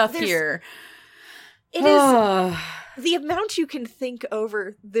plenty of stuff here. It is the amount you can think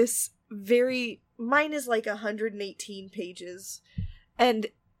over this mine is like 118 pages. And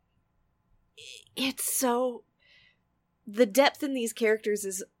it's so, the depth in these characters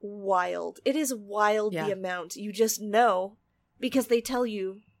is wild. It is wild, the amount. You just know, because they tell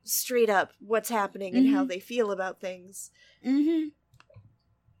you straight up what's happening and how they feel about things. Mm-hmm.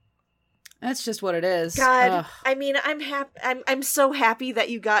 That's just what it is. God, Ugh. I mean, I'm so happy that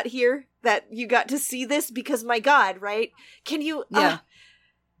you got here, that you got to see this, because my God, right? Can you? Yeah.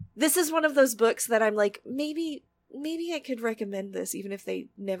 This is one of those books that I'm like, maybe I could recommend this, even if they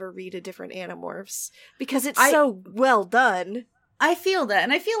never read a different Animorphs, because it's so well done. I feel that,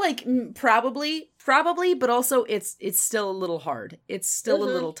 and I feel like probably, but also it's still a little hard. It's still a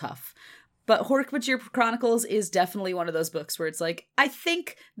little tough. But Hork-Bajir Chronicles is definitely one of those books where it's like, I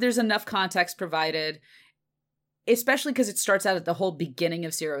think there's enough context provided, especially because it starts out at the whole beginning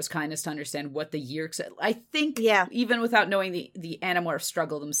of Zero's Kindness to understand what the year... I think even without knowing the Animorphs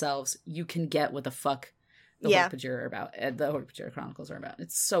struggle themselves, you can get what the fuck the Hork-Bajir are about. The Hork-Bajir Chronicles are about.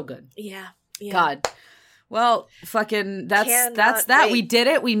 It's so good. Yeah. God. Well, fucking, that's that. Wait. We did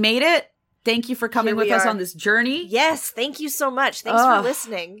it. We made it. Thank you for coming with us on this journey. Yes, thank you so much. Thanks for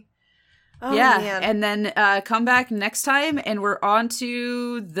listening. Oh, yeah, man. And then come back next time, and we're on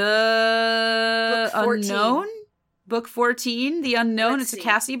to the Unknown? Book 14, The Unknown. It's a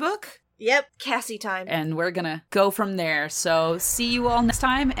Cassie book. Yep, Cassie time. And we're going to go from there. So see you all next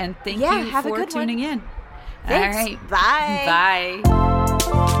time, and thank you for tuning in. Thanks. All right. Bye. Bye.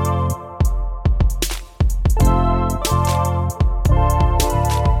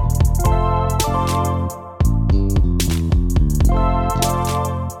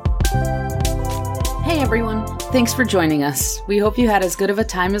 Hey everyone, thanks for joining us. We hope you had as good of a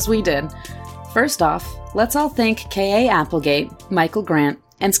time as we did. First off, let's all thank K.A. Applegate, Michael Grant,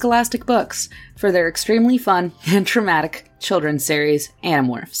 and Scholastic Books for their extremely fun and traumatic children's series,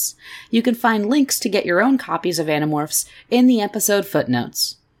 Animorphs. You can find links to get your own copies of Animorphs in the episode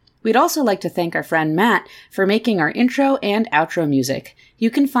footnotes. We'd also like to thank our friend Matt for making our intro and outro music. You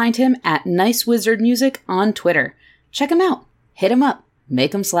can find him at Nice Wizard Music on Twitter. Check him out. Hit him up.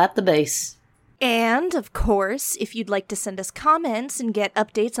 Make him slap the bass. And, of course, if you'd like to send us comments and get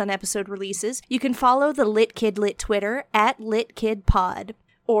updates on episode releases, you can follow the Lit Kid Lit Twitter at LitKidPod.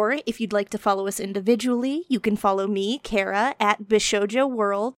 Or, if you'd like to follow us individually, you can follow me, Kara, at Bishojo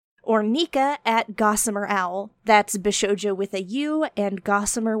World, or Nika at Gossamer Owl. That's Bishojo with a U and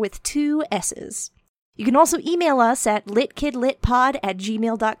Gossamer with 2 S's. You can also email us at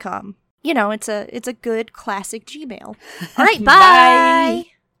litkidlitpod@gmail.com. You know, it's a good classic Gmail. All right, bye!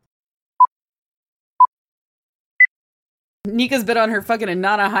 Nika's been on her fucking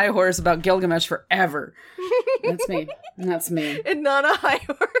Inanna High Horse about Gilgamesh forever. That's me. Inanna High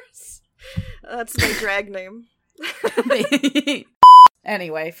Horse. That's my drag name.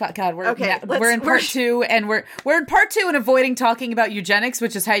 Anyway, God, we're in part 2, and we're in part 2 and avoiding talking about eugenics,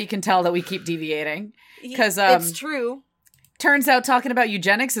 which is how you can tell that we keep deviating. Because it's true. Turns out talking about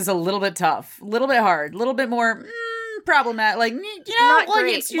eugenics is a little bit tough, a little bit hard, a little bit more problematic. Like, not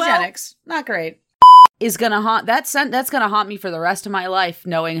great. It's eugenics, not great. Is gonna haunt that's gonna haunt me for the rest of my life,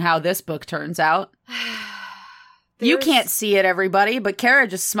 knowing how this book turns out. You can't see it, everybody, but Kara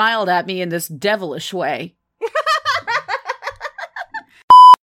just smiled at me in this devilish way.